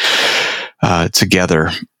praying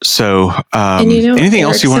together. So, anything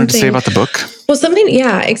else you wanted to say about the book? Well,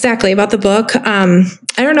 exactly about the book.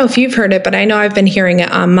 I don't know if you've heard it, but I know I've been hearing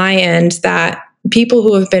it on my end, that people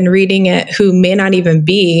who have been reading it, who may not even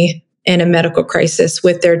be in a medical crisis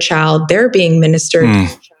with their child, they're being ministered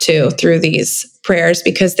to through these prayers,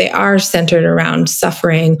 because they are centered around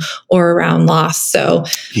suffering or around loss. So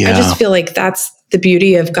I just feel like that's the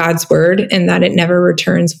beauty of God's word, and that it never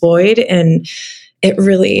returns void. And it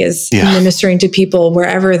really is ministering to people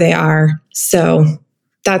wherever they are. So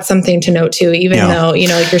that's something to note too, even though,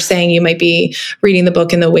 like you're saying, you might be reading the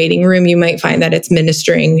book in the waiting room, you might find that it's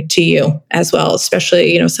ministering to you as well,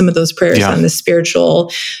 especially, some of those prayers on the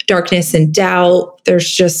spiritual darkness and doubt.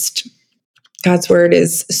 There's just, God's word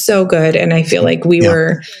is so good. And I feel like we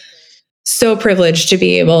were so privileged to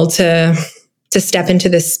be able to step into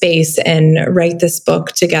this space and write this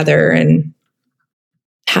book together and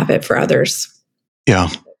have it for others. Yeah.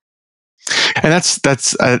 And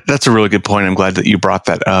that's a really good point. I'm glad that you brought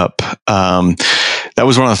that up. That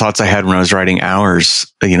was one of the thoughts I had when I was writing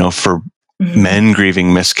ours, for men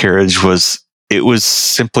grieving miscarriage, it was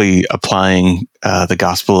simply applying the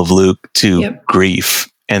Gospel of Luke to grief,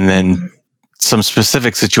 and then some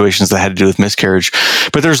specific situations that had to do with miscarriage.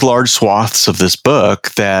 But there's large swaths of this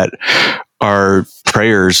book that are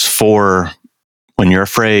prayers for when you're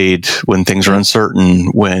afraid, when things are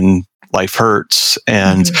uncertain, when life hurts.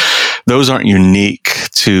 And those aren't unique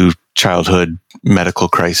to childhood medical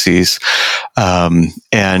crises.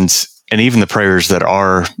 And even the prayers that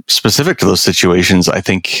are specific to those situations, I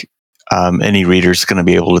think any reader is going to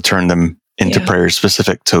be able to turn them into prayers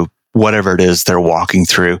specific to whatever it is they're walking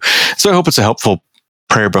through. So I hope it's a helpful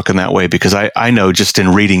prayer book in that way, because I know just in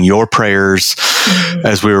reading your prayers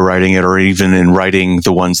as we were writing it, or even in writing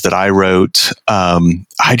the ones that I wrote,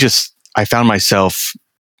 I found myself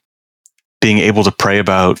being able to pray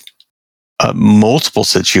about multiple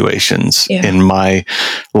situations in my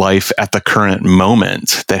life at the current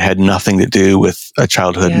moment that had nothing to do with a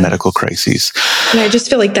childhood medical crisis. And I just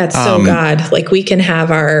feel like that's so God. Like we can have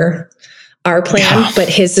our our plan, but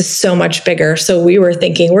his is so much bigger. So we were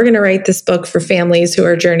thinking, we're going to write this book for families who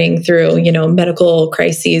are journeying through, medical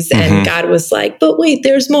crises. And God was like, but wait,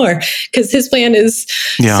 there's more, because his plan is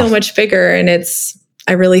so much bigger. And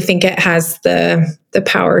I really think it has the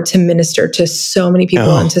power to minister to so many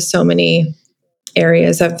people and to so many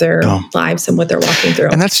areas of their lives and what they're walking through.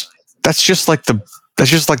 And that's just like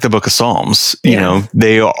the book of Psalms. You know,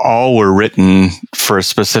 they all were written for a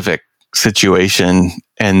specific situation,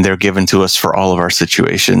 and they're given to us for all of our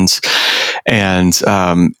situations. And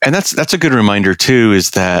that's a good reminder too, is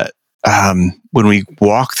that when we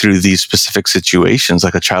walk through these specific situations,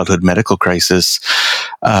 like a childhood medical crisis,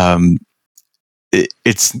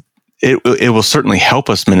 it will certainly help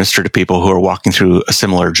us minister to people who are walking through a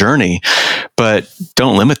similar journey, but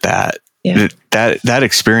don't limit that. Yeah. That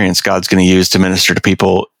experience God's going to use to minister to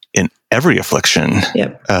people in every affliction,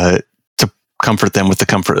 to comfort them with the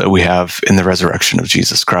comfort that we have in the resurrection of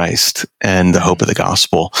Jesus Christ and the hope of the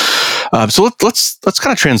gospel. So let's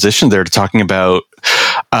kind of transition there to talking about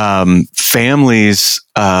families,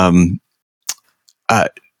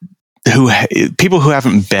 people who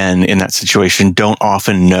haven't been in that situation don't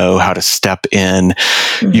often know how to step in.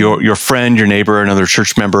 Your friend, your neighbor, another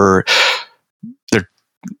church member,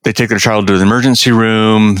 they take their child to the emergency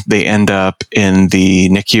room. They end up in the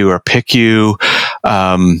NICU or PICU,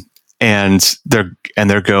 and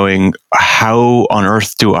they're going, how on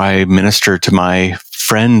earth do I minister to my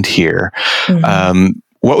friend here?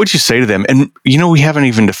 What would you say to them? And we haven't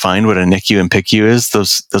even defined what a NICU and PICU is.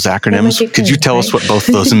 Those acronyms. Could you tell us what both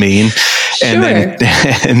of those mean? Sure.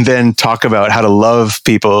 And then talk about how to love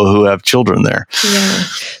people who have children there. Yeah.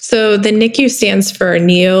 So the NICU stands for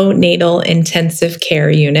Neonatal Intensive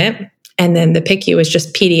Care Unit, and then the PICU is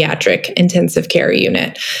just Pediatric Intensive Care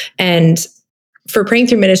Unit. And for Praying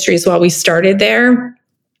Through Ministries, while we started there,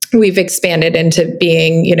 we've expanded into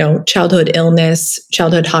being, childhood illness,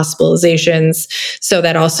 childhood hospitalizations. So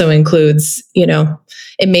that also includes,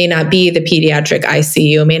 it may not be the pediatric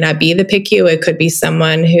ICU, it may not be the PICU. It could be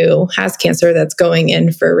someone who has cancer that's going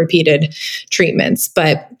in for repeated treatments.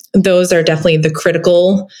 But those are definitely the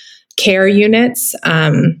critical care units.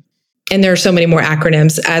 And there are so many more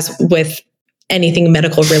acronyms as with anything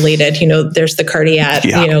medical related. There's the cardiac,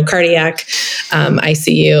 cardiac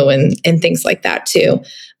ICU and things like that too.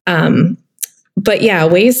 But yeah,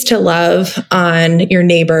 ways to love on your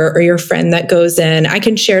neighbor or your friend that goes in. I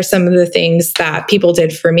can share some of the things that people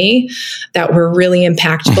did for me that were really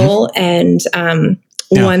impactful. And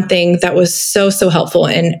one thing that was so helpful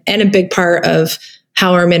and a big part of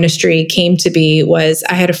how our ministry came to be was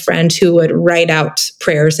I had a friend who would write out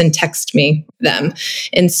prayers and text me them.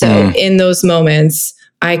 And so in those moments,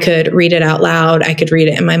 I could read it out loud. I could read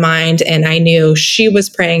it in my mind, and I knew she was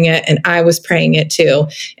praying it and I was praying it too.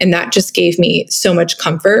 And that just gave me so much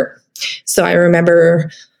comfort. So I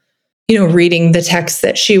remember, reading the texts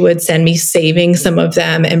that she would send me, saving some of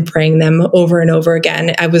them and praying them over and over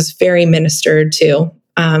again. I was very ministered to.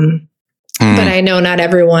 But I know not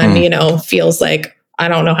everyone, feels like I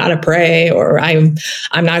don't know how to pray, or I'm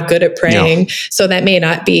not good at praying. Yeah. So that may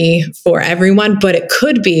not be for everyone, but it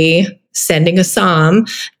could be sending a psalm.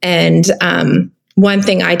 And one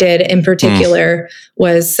thing I did in particular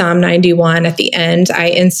was Psalm 91. At the end, I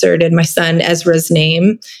inserted my son Ezra's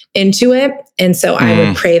name into it. And so I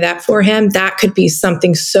would pray that for him. That could be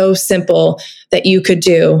something so simple that you could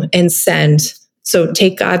do and send. So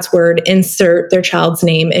take God's word, insert their child's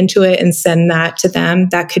name into it, and send that to them.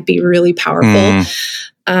 That could be really powerful.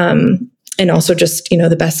 And also just,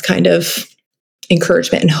 the best kind of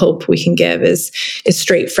encouragement and hope we can give is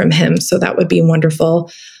straight from him. So that would be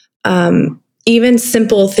wonderful. Even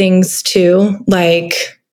simple things too, like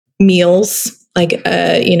meals, like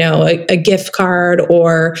a gift card,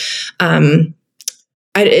 or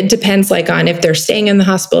it depends on if they're staying in the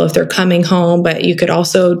hospital, if they're coming home, but you could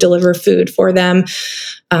also deliver food for them,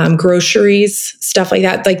 groceries, stuff like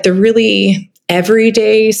that. Like the really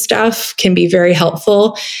everyday stuff can be very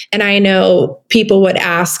helpful. And I know people would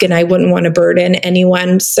ask, and I wouldn't want to burden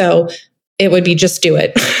anyone. So it would be just do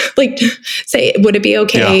it. Say, would it be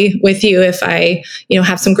okay with you if I,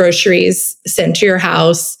 have some groceries sent to your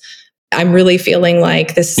house? I'm really feeling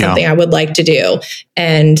like this is something I would like to do.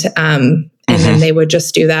 And then they would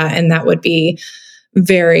just do that. And that would be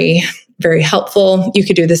very, very helpful. You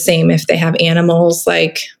could do the same if they have animals,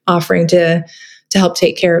 like offering to help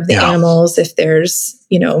take care of the animals. If there's,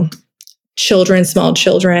 children, small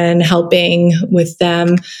children, helping with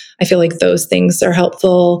them. I feel like those things are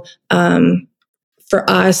helpful. For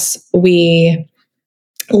us, we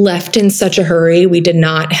left in such a hurry. We did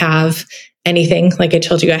not have anything. Like I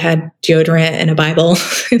told you, I had deodorant and a Bible.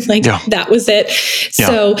 That was it. Yeah.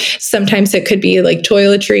 So sometimes it could be like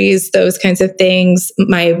toiletries, those kinds of things.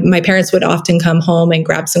 My parents would often come home and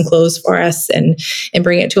grab some clothes for us and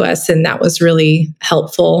bring it to us. And that was really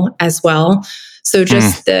helpful as well. So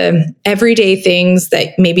just the everyday things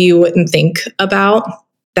that maybe you wouldn't think about,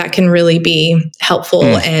 that can really be helpful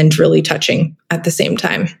and really touching at the same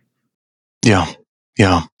time. Yeah.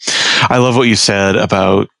 Yeah. I love what you said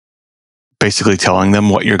about basically telling them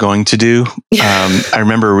what you're going to do. I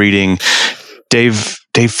remember reading Dave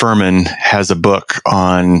Furman has a book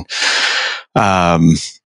on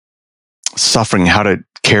suffering, how to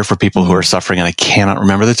care for people who are suffering. And I cannot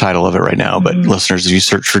remember the title of it right now, but listeners, if you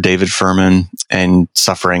search for David Furman and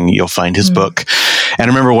suffering, you'll find his book. And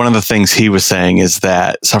I remember one of the things he was saying is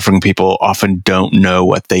that suffering people often don't know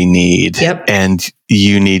what they need. Yep. And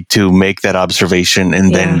you need to make that observation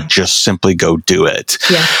and then just simply go do it.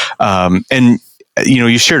 Yeah. And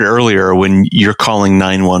you shared earlier when you're calling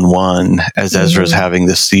 911 as Ezra's having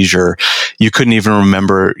this seizure, you couldn't even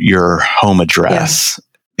remember your home address.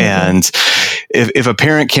 Yeah. And if a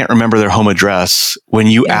parent can't remember their home address, when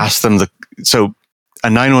you ask them so a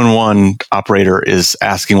 911 operator is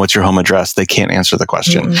asking, what's your home address? They can't answer the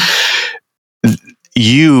question.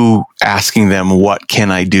 You asking them, what can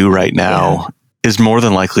I do right now is more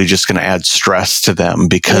than likely just going to add stress to them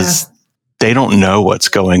because they don't know what's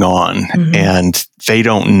going on and they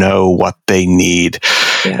don't know what they need.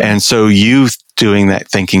 Yeah. And so you doing that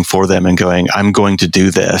thinking for them and going, I'm going to do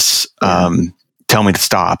this. Tell me to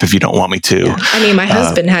stop if you don't want me to. Yeah. I mean, my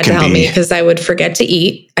husband had to help me because I would forget to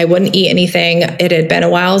eat. I wouldn't eat anything. It had been a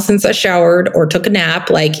while since I showered or took a nap.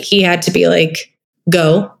 Like he had to be like,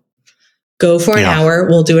 go for an hour.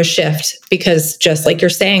 We'll do a shift, because just like you're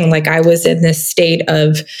saying, like I was in this state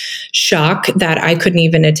of shock that I couldn't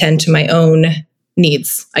even attend to my own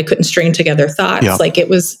needs. I couldn't string together thoughts. Yeah. Like it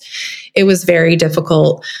was very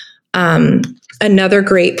difficult. Another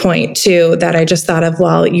great point too, that I just thought of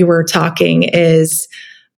while you were talking is,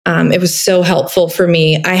 it was so helpful for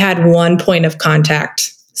me. I had one point of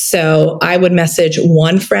contact. So I would message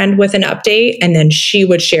one friend with an update and then she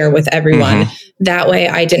would share with everyone. That way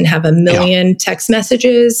I didn't have a million text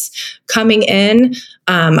messages coming in.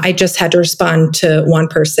 I just had to respond to one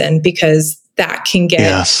person, because that can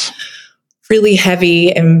get really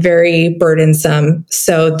heavy and very burdensome.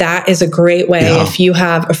 So that is a great way if you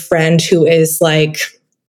have a friend who is like,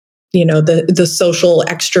 the social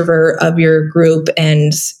extrovert of your group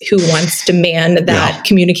and who wants to man that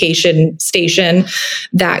communication station,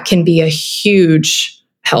 that can be a huge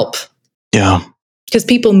help. Yeah. Because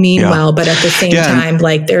people mean well, but at the same time,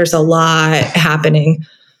 like there's a lot happening.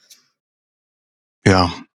 Yeah.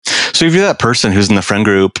 So if you're that person who's in the friend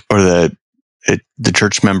group or the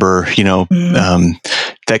church member,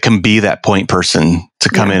 that can be that point person to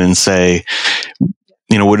come in and say,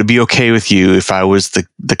 would it be okay with you if I was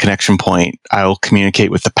the connection point? I'll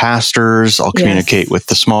communicate with the pastors. I'll communicate with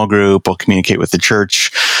the small group. I'll communicate with the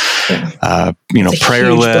church,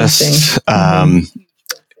 prayer list.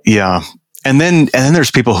 And then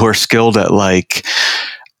there's people who are skilled at like,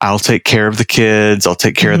 I'll take care of the kids. I'll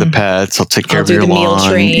take care of the pets. I'll take care of your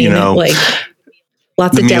lawn, like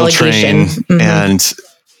lots of delegation.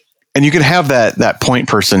 And you can have that point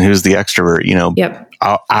person who's the extrovert,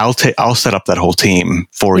 I'll set up that whole team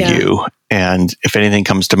for you. And if anything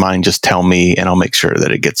comes to mind, just tell me and I'll make sure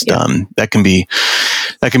that it gets done. That can be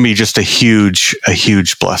just a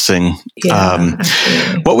huge blessing.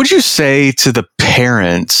 What would you say to the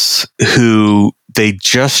parents who they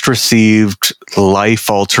just received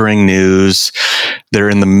life-altering news? They're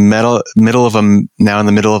in the middle of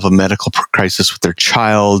a medical crisis with their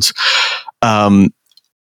child.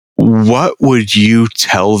 What would you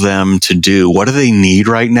tell them to do? What do they need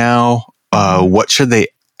right now? What should they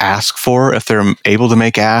ask for if they're able to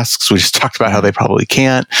make asks? We just talked about how they probably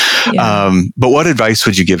can't. But what advice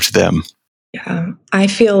would you give to them? Yeah, I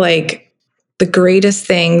feel like the greatest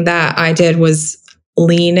thing that I did was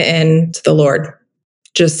lean into the Lord.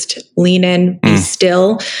 Just lean in, be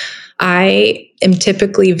still. I am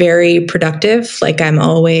typically very productive. Like I'm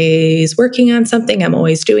always working on something. I'm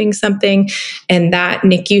always doing something. And that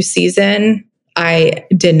NICU season, I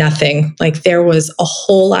did nothing. Like there was a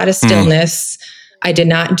whole lot of stillness. I did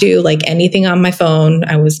not do like anything on my phone.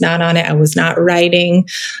 I was not on it. I was not writing.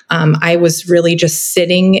 I was really just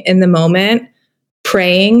sitting in the moment,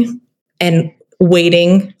 praying and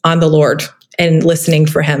waiting on the Lord and listening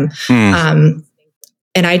for him.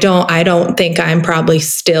 And I don't think I'm probably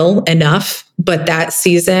still enough, but that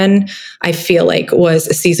season I feel like was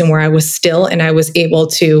a season where I was still and I was able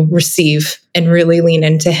to receive and really lean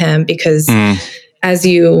into him, because as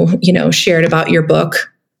you shared about your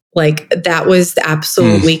book, like that was the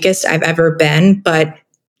absolute weakest I've ever been. But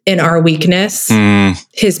in our weakness,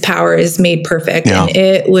 his power is made perfect. Yeah. And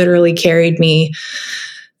it literally carried me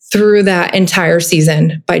through that entire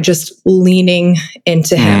season by just leaning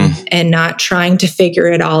into him and not trying to figure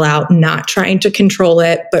it all out, not trying to control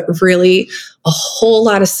it, but really a whole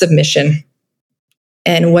lot of submission.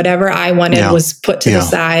 And whatever I wanted was put to the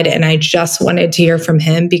side. And I just wanted to hear from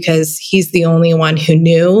him because he's the only one who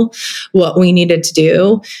knew what we needed to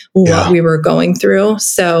do, what we were going through.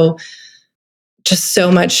 So just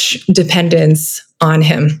so much dependence on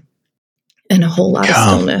him and a whole lot of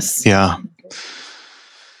stillness. Yeah.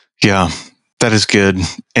 Yeah, that is good.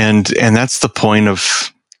 And that's the point of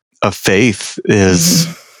faith is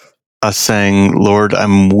us saying, Lord,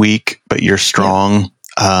 I'm weak, but you're strong.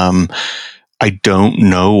 I don't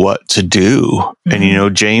know what to do.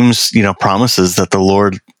 And, James, promises that the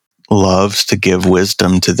Lord loves to give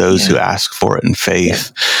wisdom to those who ask for it in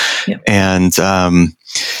faith. Yeah. And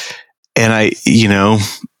I,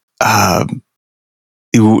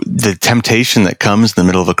 the temptation that comes in the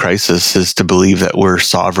middle of a crisis is to believe that we're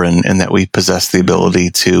sovereign and that we possess the ability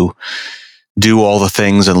to do all the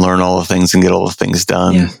things and learn all the things and get all the things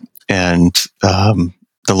done. Yeah. And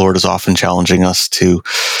the Lord is often challenging us to,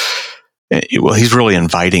 he's really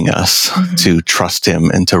inviting us to trust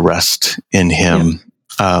him and to rest in him.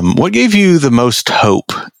 Yeah. What gave you the most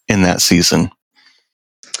hope in that season?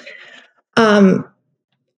 God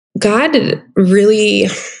really...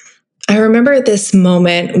 I remember this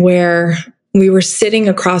moment where we were sitting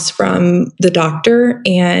across from the doctor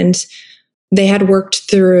and they had worked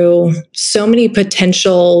through so many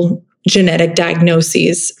potential genetic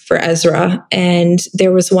diagnoses for Ezra. And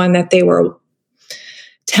there was one that they were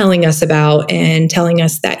telling us about and telling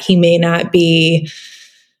us that he may not be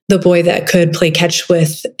the boy that could play catch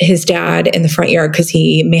with his dad in the front yard because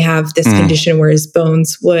he may have this condition where his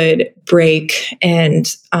bones would break.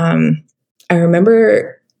 And I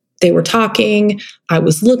remember they were talking, I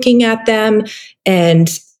was looking at them. And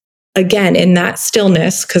again, in that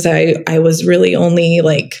stillness, because I was really only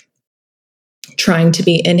like trying to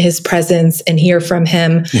be in his presence and hear from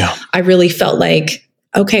him. Yeah. I really felt like,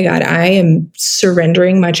 okay, God, I am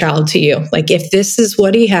surrendering my child to you. Like, if this is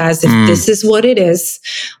what he has, if this is what it is,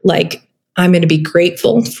 like, I'm going to be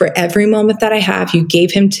grateful for every moment that I have. You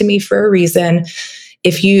gave him to me for a reason.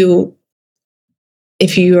 If you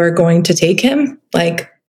are going to take him, like,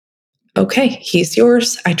 okay, he's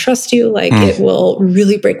yours. I trust you. Like, it will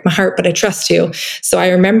really break my heart, but I trust you. So I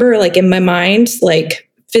remember, like, in my mind, like,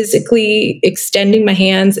 physically extending my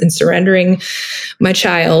hands and surrendering my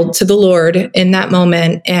child to the Lord in that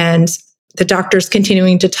moment. And the doctor's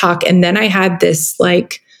continuing to talk. And then I had this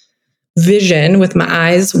like vision with my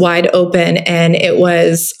eyes wide open. And it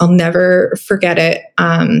was, I'll never forget it.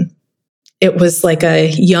 It was like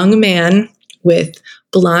a young man with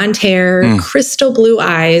blonde hair, crystal blue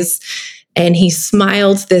eyes. And he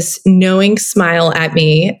smiled this knowing smile at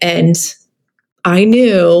me. And I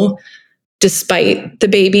knew, despite the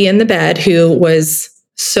baby in the bed who was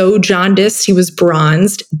so jaundiced, he was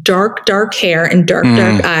bronzed, dark hair and dark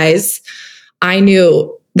eyes. I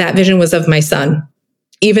knew that vision was of my son,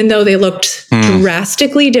 even though they looked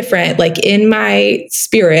drastically different, like in my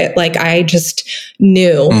spirit, like I just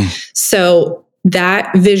knew. So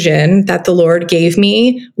that vision that the Lord gave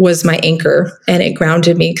me was my anchor, and it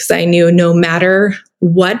grounded me because I knew no matter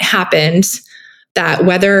what happened, that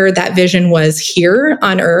whether that vision was here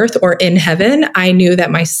on earth or in heaven, I knew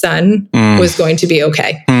that my son was going to be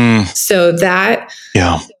okay. So that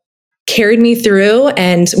carried me through.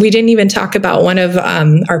 And we didn't even talk about one of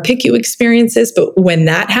our PICU experiences, but when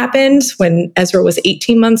that happened, when Ezra was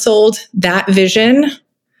 18 months old, that vision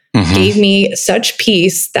gave me such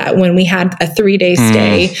peace that when we had a 3-day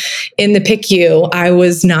stay in the PICU, I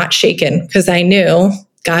was not shaken because I knew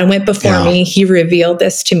God went before me. He revealed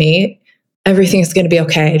this to me. Everything's going to be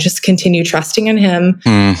okay. Just continue trusting in him.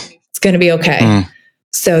 It's going to be okay.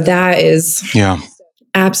 So that is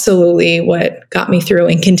absolutely what got me through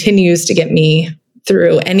and continues to get me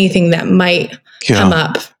through anything that might come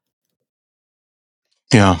up.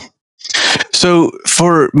 Yeah. So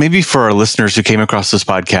for our listeners who came across this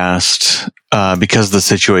podcast because of the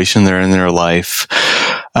situation they're in their life,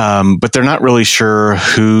 but they're not really sure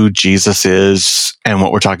who Jesus is and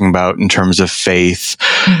what we're talking about in terms of faith,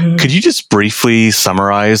 could you just briefly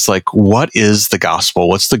summarize, like, what is the gospel?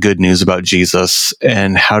 What's the good news about Jesus?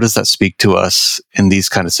 And how does that speak to us in these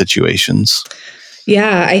kind of situations?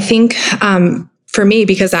 Yeah, I think for me,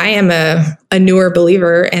 because I am a newer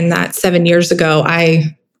believer, and that 7 years ago,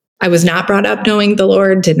 I was not brought up knowing the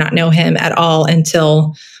Lord, did not know him at all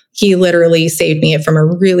until He literally saved me from a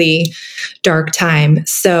really dark time.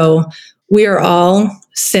 So we are all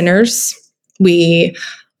sinners. We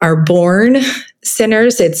are born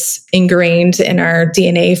sinners. It's ingrained in our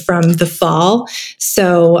DNA from the fall.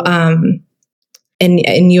 So, and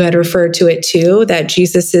you had referred to it too, that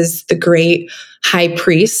Jesus is the great high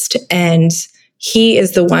priest, and he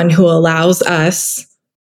is the one who allows us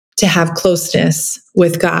to have closeness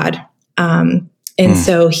with God. And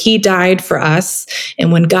so he died for us.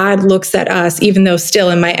 And when God looks at us, even though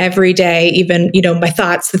still in my everyday, even, my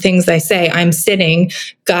thoughts, the things I say, I'm sinning,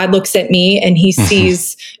 God looks at me and he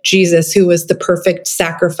sees Jesus, who was the perfect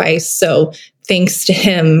sacrifice. So thanks to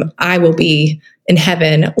him, I will be in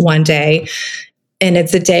heaven one day. And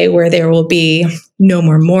it's a day where there will be no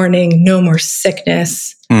more mourning, no more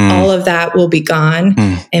sickness. All of that will be gone.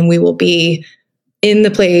 And we will be in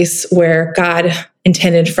the place where God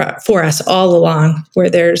intended for us all along, where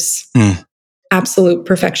there's absolute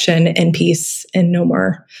perfection and peace and no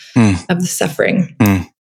more of the suffering.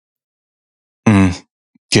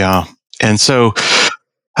 Yeah. And so,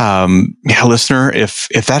 listener, if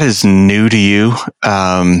that is new to you,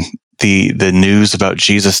 the news about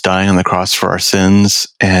Jesus dying on the cross for our sins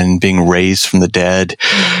and being raised from the dead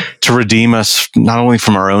to redeem us, not only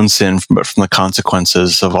from our own sin, but from the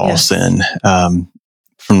consequences of all sin,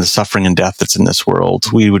 from the suffering and death that's in this world,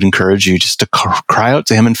 we would encourage you just to cry out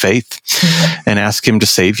to him in faith and ask him to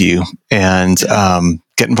save you, and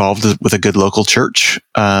get involved with a good local church.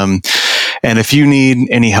 And if you need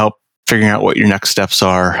any help figuring out what your next steps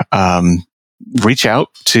are, reach out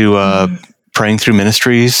to Praying Through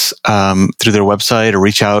Ministries through their website, or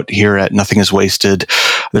reach out here at Nothing is Wasted.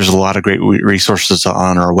 There's a lot of great resources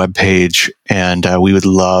on our webpage, and we would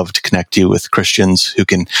love to connect you with Christians who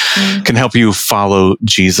can help you follow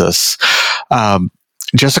Jesus.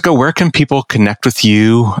 Jessika, where can people connect with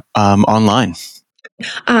you online?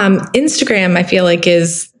 Instagram, I feel like,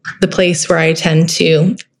 is the place where I tend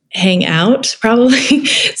to hang out, probably.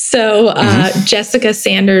 So Jessika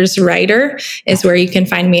Sanders Writer is where you can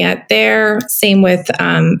find me at there. Same with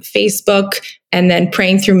Facebook, and then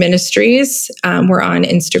Praying Through Ministries. We're on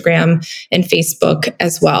Instagram and Facebook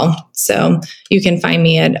as well. So you can find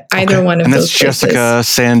me at either one of those places. Jessika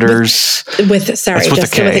Sanders with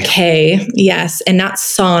Jessika with a K. Yes. And not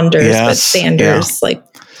Saunders, but Sanders, like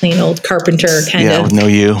plain old carpenter kind of. Yeah, no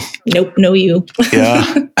you. Nope, no you.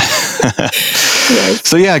 Yeah. Yes.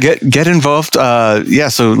 So get involved.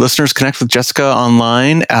 So listeners, connect with Jessika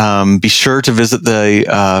online. Be sure to visit the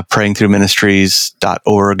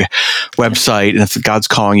prayingthroughministries.org website. And if God's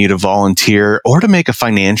calling you to volunteer or to make a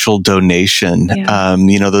financial donation,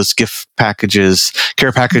 those gift packages,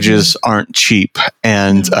 care packages aren't cheap,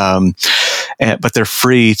 and but they're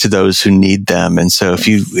free to those who need them. And so if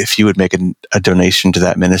you would make a donation to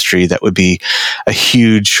that ministry, that would be a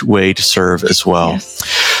huge way to serve as well. Yes.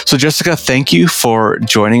 So Jessika, thank you for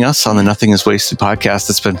joining us on the Nothing is Wasted podcast.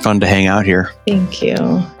 It's been fun to hang out here. Thank you.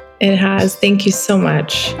 It has. Thank you so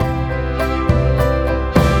much.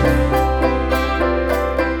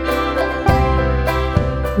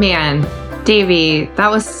 Man, Davey, that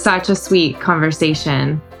was such a sweet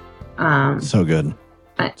conversation. So good.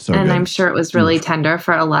 So and good. I'm sure it was really tender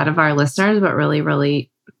for a lot of our listeners, but really, really,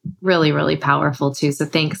 really, really powerful too. So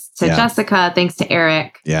thanks to Jessika. Thanks to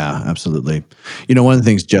Eric. Yeah, absolutely. One of the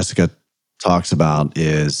things Jessika talks about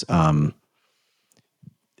is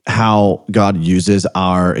how God uses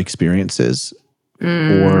our experiences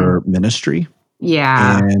for ministry.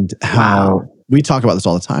 Yeah. And how we talk about this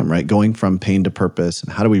all the time, right? Going from pain to purpose,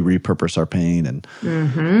 and how do we repurpose our pain? And,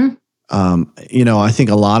 I think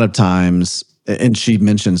a lot of times, and she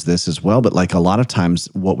mentions this as well, but like a lot of times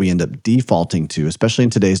what we end up defaulting to, especially in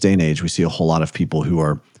today's day and age, we see a whole lot of people who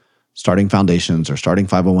are starting foundations or starting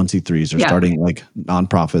 501c3s or starting like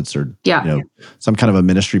nonprofits or some kind of a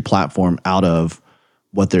ministry platform out of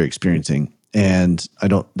what they're experiencing. And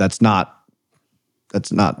that's not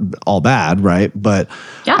all bad, right? But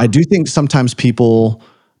I do think sometimes people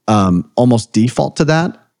almost default to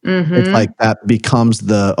that. It's like that becomes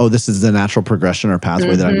this is the natural progression or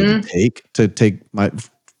pathway that I need to take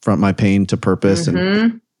my pain to purpose.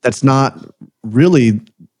 And that's not really,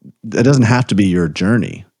 that doesn't have to be your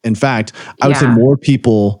journey. In fact, I would say more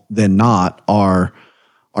people than not are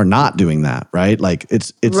not doing that, right? Like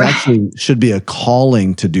it's actually should be a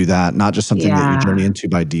calling to do that, not just something that you journey into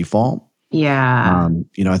by default. Yeah.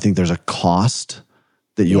 I think there's a cost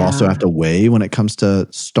that you also have to weigh when it comes to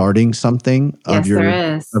starting something of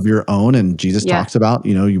your own. And Jesus talks about,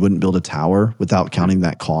 you wouldn't build a tower without counting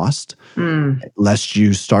that cost, lest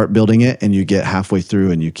you start building it and you get halfway through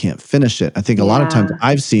and you can't finish it. I think a lot of times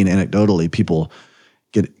I've seen anecdotally people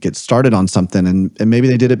get started on something, and maybe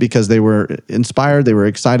they did it because they were inspired, they were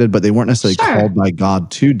excited, but they weren't necessarily called by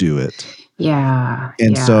God to do it. Yeah.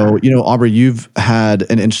 And so, Aubrey, you've had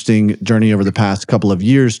an interesting journey over the past couple of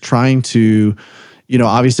years trying to,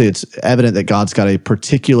 obviously it's evident that God's got a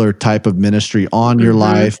particular type of ministry on your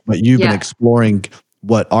life, but you've been exploring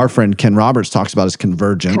what our friend Ken Roberts talks about as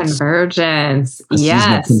convergence. Convergence. A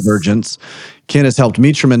season of convergence. Ken has helped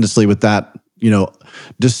me tremendously with that,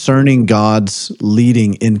 discerning God's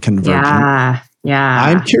leading in convergence. Yeah.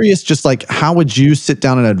 I'm curious, just like, how would you sit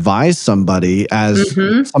down and advise somebody as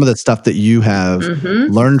some of the stuff that you have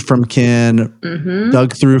learned from Ken,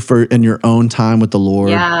 dug through in your own time with the Lord?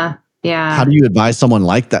 Yeah. How do you advise someone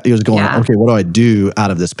like that? He was going, okay, what do I do out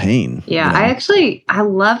of this pain? Yeah, I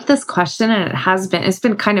love this question, and it's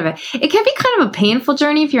been kind of it can be kind of a painful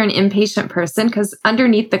journey if you're an impatient person, because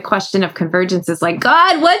underneath the question of convergence is like,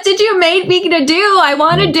 God, what did you make me to do? I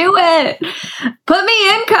want to do it. Put me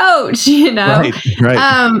in, coach,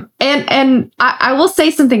 Right. And I will say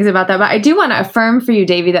some things about that, but I do want to affirm for you,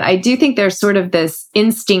 Davey, that I do think there's sort of this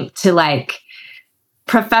instinct to like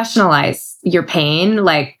professionalize your pain,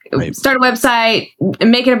 like start a website,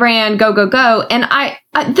 make it a brand, go. And I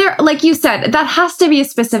there, like you said, that has to be a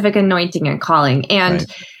specific anointing and calling. And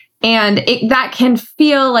that can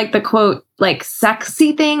feel like the quote, like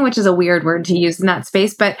sexy thing, which is a weird word to use in that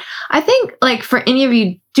space. But I think like for any of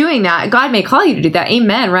you doing that, God may call you to do that.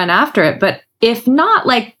 Amen. Run after it. But if not,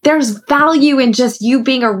 like there's value in just you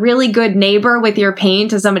being a really good neighbor with your pain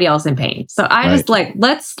to somebody else in pain. So I just like,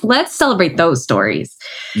 let's celebrate those stories.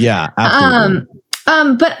 Yeah, absolutely.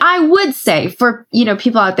 But I would say for,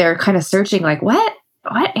 people out there kind of searching, like, what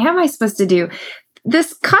am I supposed to do?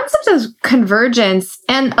 This concept of convergence,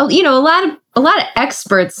 and, a lot of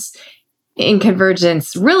experts in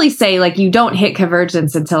convergence really say like you don't hit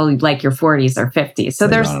convergence until like your 40s or 50s. So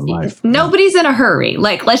there's nobody's in a hurry.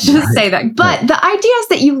 Like, let's just say that. But the idea is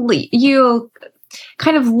that you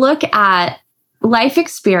kind of look at life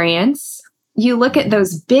experience. You look at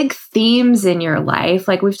those big themes in your life,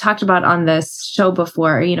 like we've talked about on this show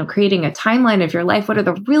before, creating a timeline of your life. What are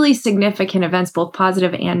the really significant events, both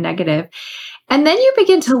positive and negative? And then you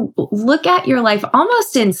begin to look at your life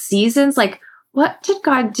almost in seasons, like, what did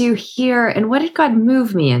God do here? And what did God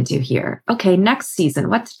move me into here? Okay, next season,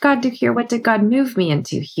 what did God do here? What did God move me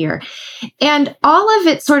into here? And all of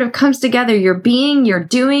it sort of comes together, your being, your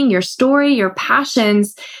doing, your story, your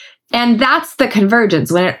passions. And that's the convergence,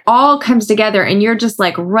 when it all comes together and you're just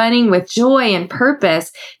like running with joy and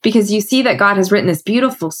purpose because you see that God has written this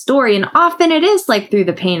beautiful story. And often it is like through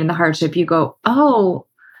the pain and the hardship, you go, oh,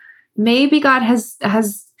 maybe God has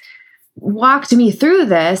walked me through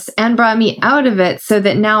this and brought me out of it so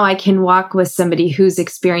that now I can walk with somebody who's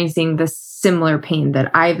experiencing the similar pain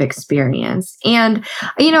that I've experienced. And,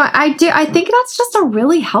 I think that's just a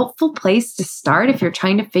really helpful place to start if you're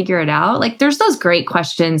trying to figure it out. Like there's those great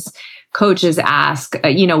questions coaches ask,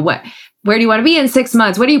 where do you want to be in 6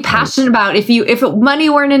 months? What are you passionate about? If money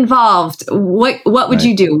weren't involved, what would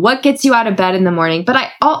you do? What gets you out of bed in the morning?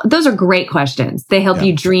 But those are great questions. They help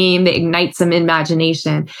you dream. They ignite some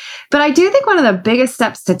imagination. But I do think one of the biggest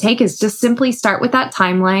steps to take is just simply start with that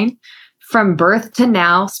timeline from birth to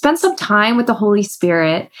now. Spend some time with the Holy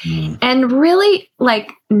Spirit and really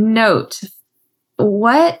note,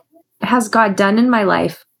 what has God done in my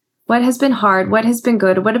life? What has been hard? What has been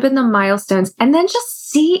good? What have been the milestones? And then just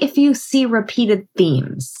see if you see repeated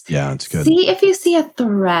themes. Yeah, that's good. See if you see a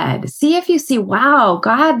thread. See if you see, wow,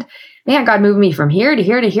 God moved me from here to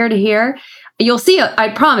here to here to here. You'll see,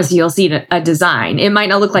 I promise you'll see a design. It might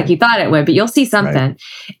not look like you thought it would, but you'll see something.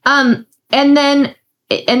 Right. And then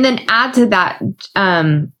add to that,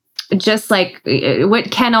 just like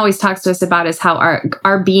what Ken always talks to us about is how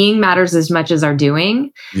our being matters as much as our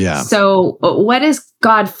doing. Yeah. So what is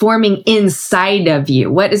God forming inside of you?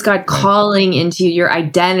 What is God calling into your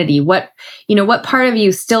identity? What part of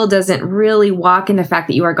you still doesn't really walk in the fact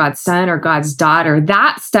that you are God's son or God's daughter?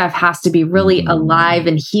 That stuff has to be really alive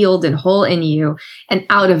and healed and whole in you. And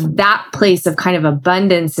out of that place of kind of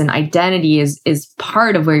abundance and identity is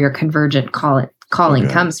part of where your convergent calling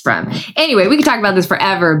comes from. Anyway, we could talk about this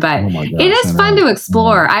forever, but it is fun to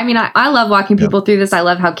explore. I mean, I love walking people through this. I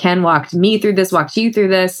love how Ken walked me through this, walked you through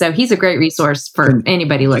this. So he's a great resource for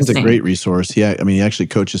anybody listening. He's a great resource. Yeah. I mean, he actually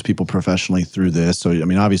coaches people professionally through this. So, I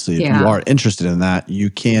mean, obviously, if you are interested in that, you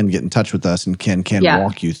can get in touch with us and Ken can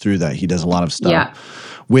walk you through that. He does a lot of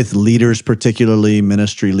stuff with leaders, particularly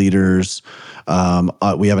ministry leaders. We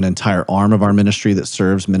have an entire arm of our ministry that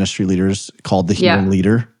serves ministry leaders called the Healing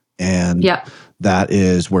Leader. And that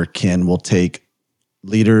is where Ken will take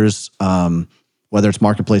leaders, whether it's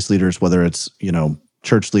marketplace leaders, whether it's,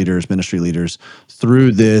 church leaders, ministry leaders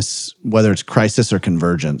through this, whether it's crisis or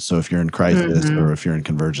convergence. So if you're in crisis or if you're in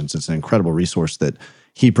convergence, it's an incredible resource that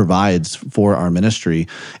he provides for our ministry.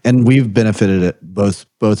 And we've benefited it, both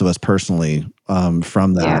of us personally,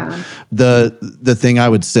 from that. Yeah. The thing I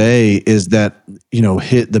would say is that,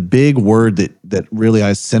 the big word that really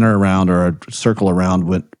I center around or I circle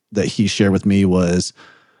around that he shared with me was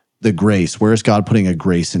the grace. Where is God putting a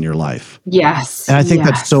grace in your life? Yes. And I think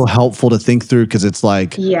that's so helpful to think through, because it's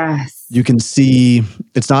like, you can see,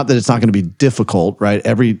 it's not that it's not going to be difficult, right?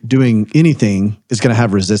 Doing anything is going to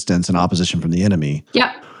have resistance and opposition from the enemy.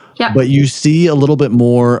 Yep. But you see a little bit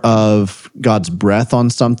more of God's breath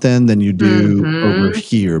on something than you do over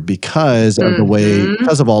here because of the way,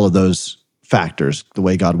 because of all of those factors, the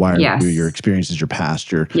way God wired you, your experiences, your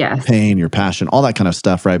past, your pain, your passion, all that kind of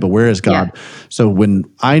stuff, right? But where is God? Yeah. So when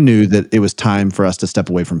I knew that it was time for us to step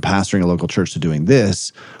away from pastoring a local church to doing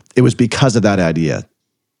this, it was because of that idea.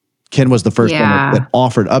 Ken was the first one that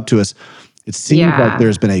offered up to us. It seems like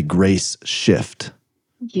there's been a grace shift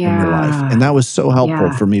in your life. And that was so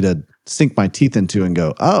helpful for me to sink my teeth into and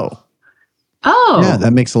go, oh, yeah,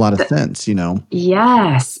 that makes a lot of sense,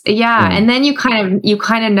 Yes. Yeah. And then you kind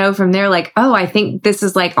of know from there, like, oh, I think this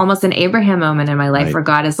is like almost an Abraham moment in my life where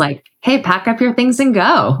God is like, hey, pack up your things and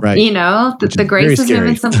go. Right. The grace is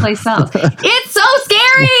moving someplace else. It's so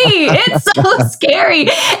scary. It's so scary.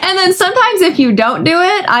 And then sometimes if you don't do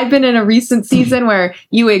it, I've been in a recent season where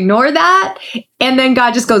you ignore that. And then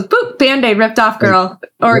God just goes, boop, Band-Aid ripped off, girl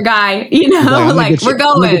or guy, like we're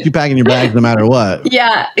going. I'm gonna get you packing your bags no matter what.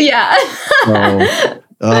 Yeah. Man.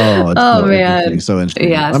 So interesting.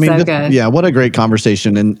 Yeah, so good. Yeah, what a great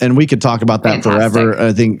conversation. And we could talk about that forever.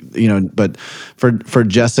 I think, but for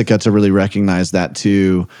Jessika to really recognize that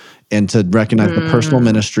too, and to recognize the personal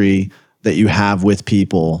ministry that you have with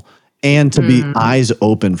people, and to be eyes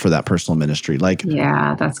open for that personal ministry. Like,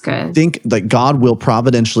 yeah, that's good. Think like God will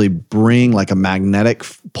providentially bring like a magnetic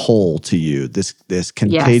pull to you, this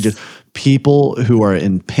contagious people who are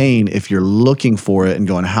in pain. If you're looking for it and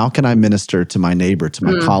going, how can I minister to my neighbor, to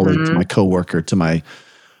my colleague, to my coworker, to my,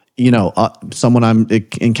 someone I'm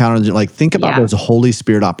encountering, like think about those Holy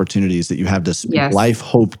Spirit opportunities that you have to speak life,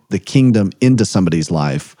 hope, the kingdom into somebody's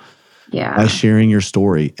life by sharing your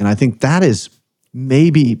story. And I think that is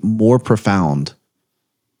maybe more profound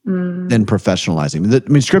than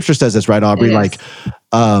professionalizing. Scripture says this, right, Aubrey? Like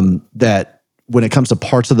that when it comes to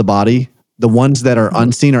parts of the body, the ones that are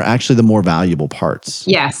unseen are actually the more valuable parts.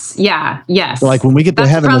 Yes. Yeah. Yes. So like when we get to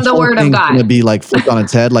heaven, the whole thing's going to be like flipped on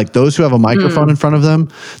its head. Like those who have a microphone in front of them,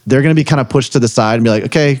 they're going to be kind of pushed to the side and be like,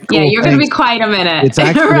 okay, cool, yeah, you're going to be quiet a minute. It's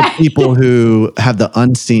actually the people who have the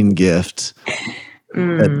unseen gift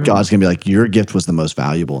that God's going to be like, your gift was the most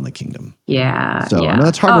valuable in the kingdom. Yeah. So I know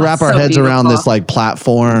it's hard to wrap our heads around this like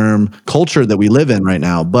platform culture that we live in right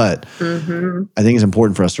now, but I think it's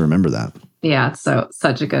important for us to remember that. Yeah. So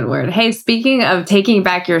such a good word. Hey, speaking of taking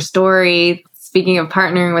back your story, speaking of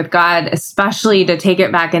partnering with God, especially to take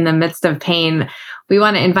it back in the midst of pain, we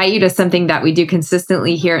want to invite you to something that we do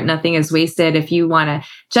consistently here at Nothing is Wasted. If you want to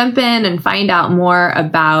jump in and find out more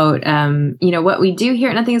about, what we do here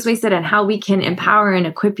at Nothing is Wasted and how we can empower and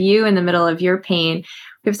equip you in the middle of your pain,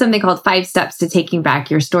 we have something called 5 Steps to Taking Back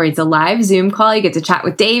Your Story. It's a live Zoom call. You get to chat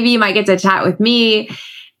with Davey. You might get to chat with me.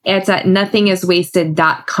 It's at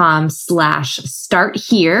nothingiswasted.com/start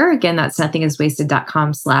here. Again, that's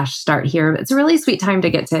nothingiswasted.com/start here. It's a really sweet time to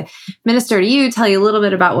get to minister to you, tell you a little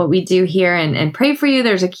bit about what we do here and pray for you.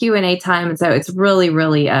 There's a Q&A time. And so it's really,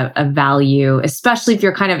 really a value, especially if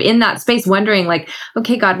you're kind of in that space wondering like,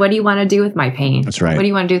 okay, God, what do you want to do with my pain? That's right. What do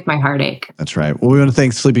you want to do with my heartache? That's right. Well, we want to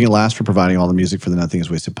thank Sleeping at Last for providing all the music for the Nothing is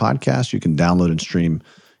Wasted podcast. You can download and stream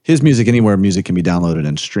his music anywhere music can be downloaded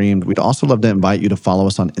and streamed. We'd also love to invite you to follow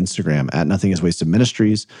us on Instagram at Nothing is Wasted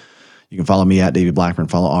Ministries. You can follow me at David Blackburn,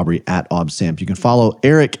 follow Aubrey at ObSamp. You can follow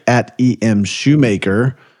Eric at EM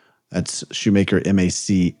Shoemaker. That's Shoemaker,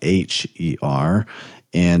 Macher.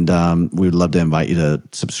 And we would love to invite you to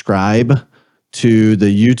subscribe to the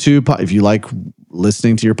YouTube. If you like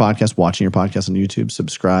listening to your podcast, watching your podcast on YouTube,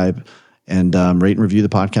 subscribe and rate and review the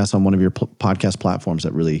podcast on one of your podcast platforms.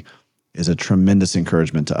 That really is a tremendous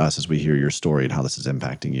encouragement to us as we hear your story and how this is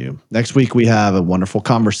impacting you. Next week, we have a wonderful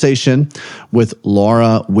conversation with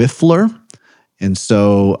Laura Wiffler. And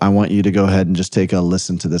so I want you to go ahead and just take a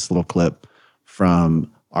listen to this little clip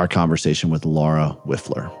from our conversation with Laura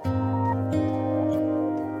Wiffler.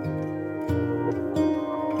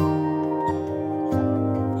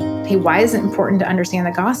 Hey, why is it important to understand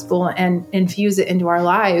the gospel and infuse it into our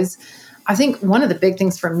lives? I think one of the big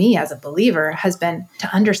things for me as a believer has been to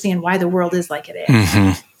understand why the world is like it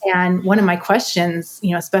is. And one of my questions,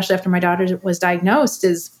 especially after my daughter was diagnosed,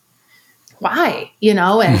 is why,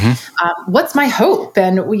 and what's my hope?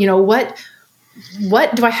 And,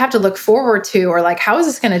 what do I have to look forward to? Or like, how is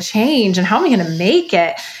this going to change? And how am I going to make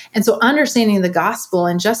it? And so understanding the gospel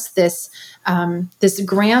and just this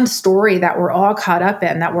grand story that we're all caught up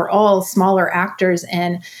in, that we're all smaller actors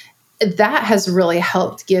in, that has really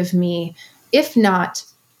helped give me, if not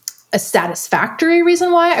a satisfactory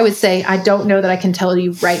reason why, I would say I don't know that I can tell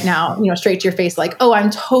you right now, straight to your face, like, oh, I'm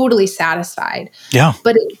totally satisfied. Yeah.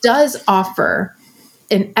 But it does offer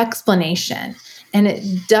an explanation, and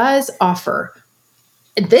it does offer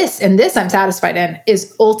this, and this I'm satisfied in,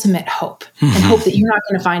 is ultimate hope, and hope that you're not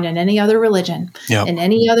going to find in any other religion, in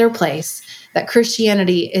any other place. That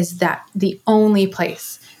Christianity is the only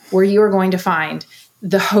place where you are going to find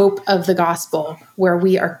the hope of the gospel, where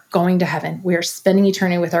we are going to heaven. We are spending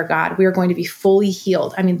eternity with our God. We are going to be fully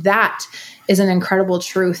healed. I mean, that is an incredible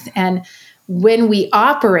truth. And when we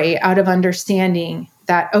operate out of understanding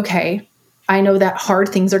that, okay, I know that hard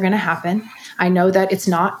things are going to happen. I know that it's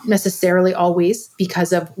not necessarily always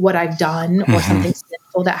because of what I've done or something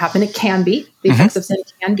sinful that happened. It can be. The effects of sin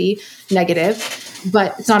can be negative,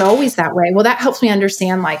 but it's not always that way. Well, that helps me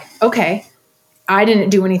understand, like, okay, I didn't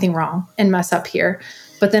do anything wrong and mess up here.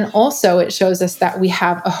 But then also it shows us that we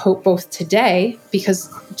have a hope both today,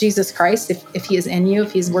 because Jesus Christ, if he is in you,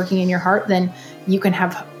 if he's working in your heart, then you can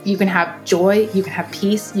have joy, you can have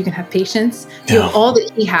peace, you can have patience. You have all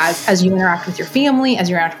that he has as you interact with your family, as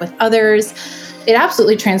you interact with others. It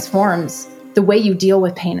absolutely transforms the way you deal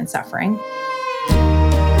with pain and suffering.